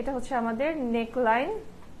 এটা হচ্ছে আমাদের নেকলাইন।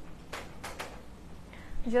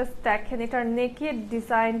 জাস্ট দেখেন এটার নেকের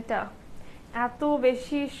ডিজাইনটা এত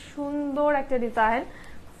বেশি সুন্দর একটা ডিজাইন।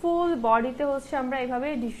 ফুল বডিতে হচ্ছে আমরা এভাবে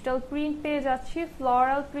ডিজিটাল প্রিন্ট পেয়ে যাচ্ছি,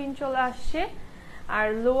 ফ্লোরাল প্রিন্ট চলে আসছে। আর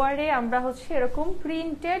লোয়ারে আমরা হচ্ছে এরকম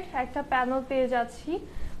প্রিন্টেড একটা প্যানেল পেয়ে যাচ্ছি।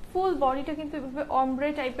 ফুল বডিটা কিন্তু এভাবে অমব্রে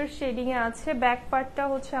টাইপের শেডিং এ আছে। ব্যাক পার্টটা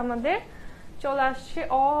হচ্ছে আমাদের চলে আসছে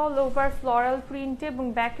অল ওভার ফ্লোরাল প্রিন্টে এবং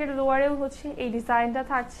ব্যাকের লোয়ারেও হচ্ছে এই ডিজাইনটা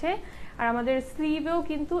থাকছে। আর আমাদের স্লিভেও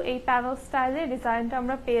কিন্তু এই প্যানেল স্টাইলের ডিজাইনটা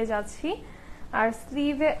আমরা পেয়ে যাচ্ছি। আর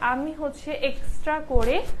স্লিভে আমি হচ্ছে এক্সট্রা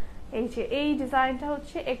করে এই যে এই ডিজাইনটা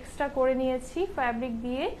হচ্ছে এক্সট্রা করে নিয়েছি ফ্যাব্রিক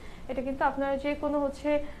দিয়ে। এটা কিন্তু আপনারা যে কোনো হচ্ছে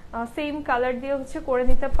সেম কালার দিয়ে হচ্ছে করে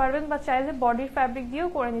নিতে পারবেন বা চাইলে বডির ফ্যাব্রিক দিয়েও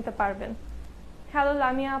করে নিতে পারবেন। হ্যালো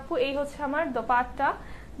লামিয়া আপু, এই হচ্ছে আমার দোপাট্টা।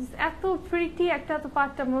 এত প্রিটি একটা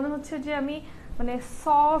দোপাট্টা, মনে হচ্ছে যে আমি মানে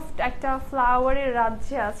সফট একটা ফ্লাওয়ারের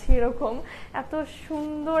রাজ্যে আছি এরকম। এত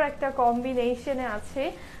সুন্দর একটা কম্বিনেশনে আছে।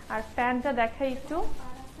 আর প্যান্টটা দেখাই একটু,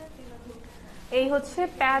 এই হচ্ছে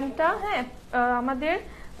প্যান্টটা। হ্যাঁ, আমাদের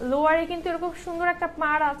লোয়ারে কিন্তু এরকম সুন্দর একটা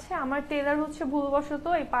পাড় আছে। আমার টেলার হচ্ছে ভুলবশত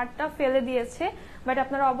এই পাড়টা ফেলে দিয়েছে, বাট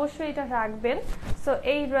আপনারা অবশ্যই এটা রাখবেন। সো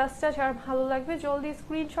এই ড্রেসটা যার ভালো লাগবে জলদি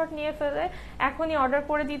স্ক্রিনশট নিয়ে ফেলে এখনই অর্ডার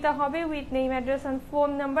করে দিতে হবে with name, address and phone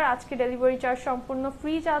number. আজকে ডেলিভারি চার্জ সম্পূর্ণ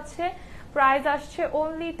ফ্রি যাচ্ছে। প্রাইস আসছে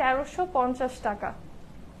অনলি 1350 টাকা।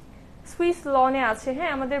 সুইস লনে আছে।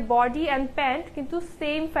 হ্যাঁ, আমাদের বডি অ্যান্ড প্যান্ট কিন্তু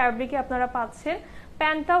সেম ফ্যাব্রিকে আপনারা পাচ্ছেন।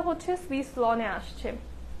 প্যান্টটাও হচ্ছে সুইস লনে আসছে।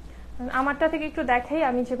 আমারটা থেকে একটু দেখাই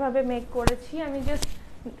আমি যেভাবে মেক করেছি। আমি জাস্ট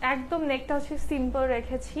একদম নেকটা হচ্ছে সিম্পল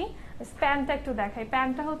রেখেছি। প্যান্টটা একটু দেখাই।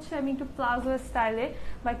 প্যান্টটা হচ্ছে আমি একটু প্লাজো স্টাইলে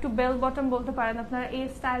বা একটু বেল বটম বলতে পারেন আপনারা, এই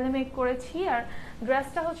স্টাইলে মেক করেছি। আর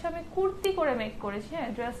ড্রেসটা হচ্ছে আমি কুর্তি করে মেক করেছি। হ্যাঁ,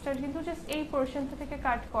 ড্রেসটা কিন্তু জাস্ট এই পোর্শনটা থেকে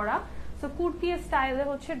কাট করা। সো কুর্তি স্টাইলে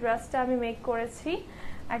হচ্ছে ড্রেসটা আমি মেক করেছি।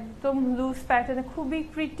 একদম লুজ প্যাটার্নে খুবই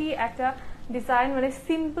প্রিটি একটা ডিজাইন, মানে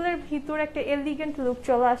সিম্পলের ভিতরে একটা এলিগেন্ট লুক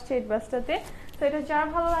চলে আসছে এই ড্রেসটাতে। তো এটা যার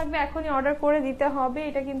ভালো লাগবে এখনই অর্ডার করে দিতে হবে।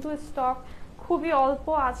 এটা কিন্তু স্টক খুবই অল্প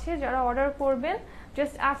আছে। যারা অর্ডার করবেন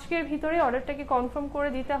জাস্ট আজকের ভিতরে অর্ডারটাকে কনফার্ম করে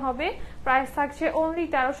দিতে হবে। প্রাইস থাকছে অনলি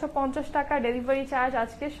 1350 টাকা, ডেলিভারি চার্জ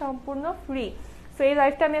আজকে সম্পূর্ণ ফ্রি। সো এই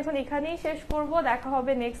লাইভটা আমি এখন এখানেই শেষ করব। দেখা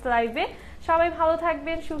হবে নেক্সট লাইভে। সবাই ভালো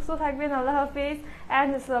থাকবেন, সুস্থ থাকবেন। আল্লাহ হাফেজ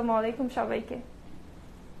অ্যান্ড আসসালামু আলাইকুম সবাইকে।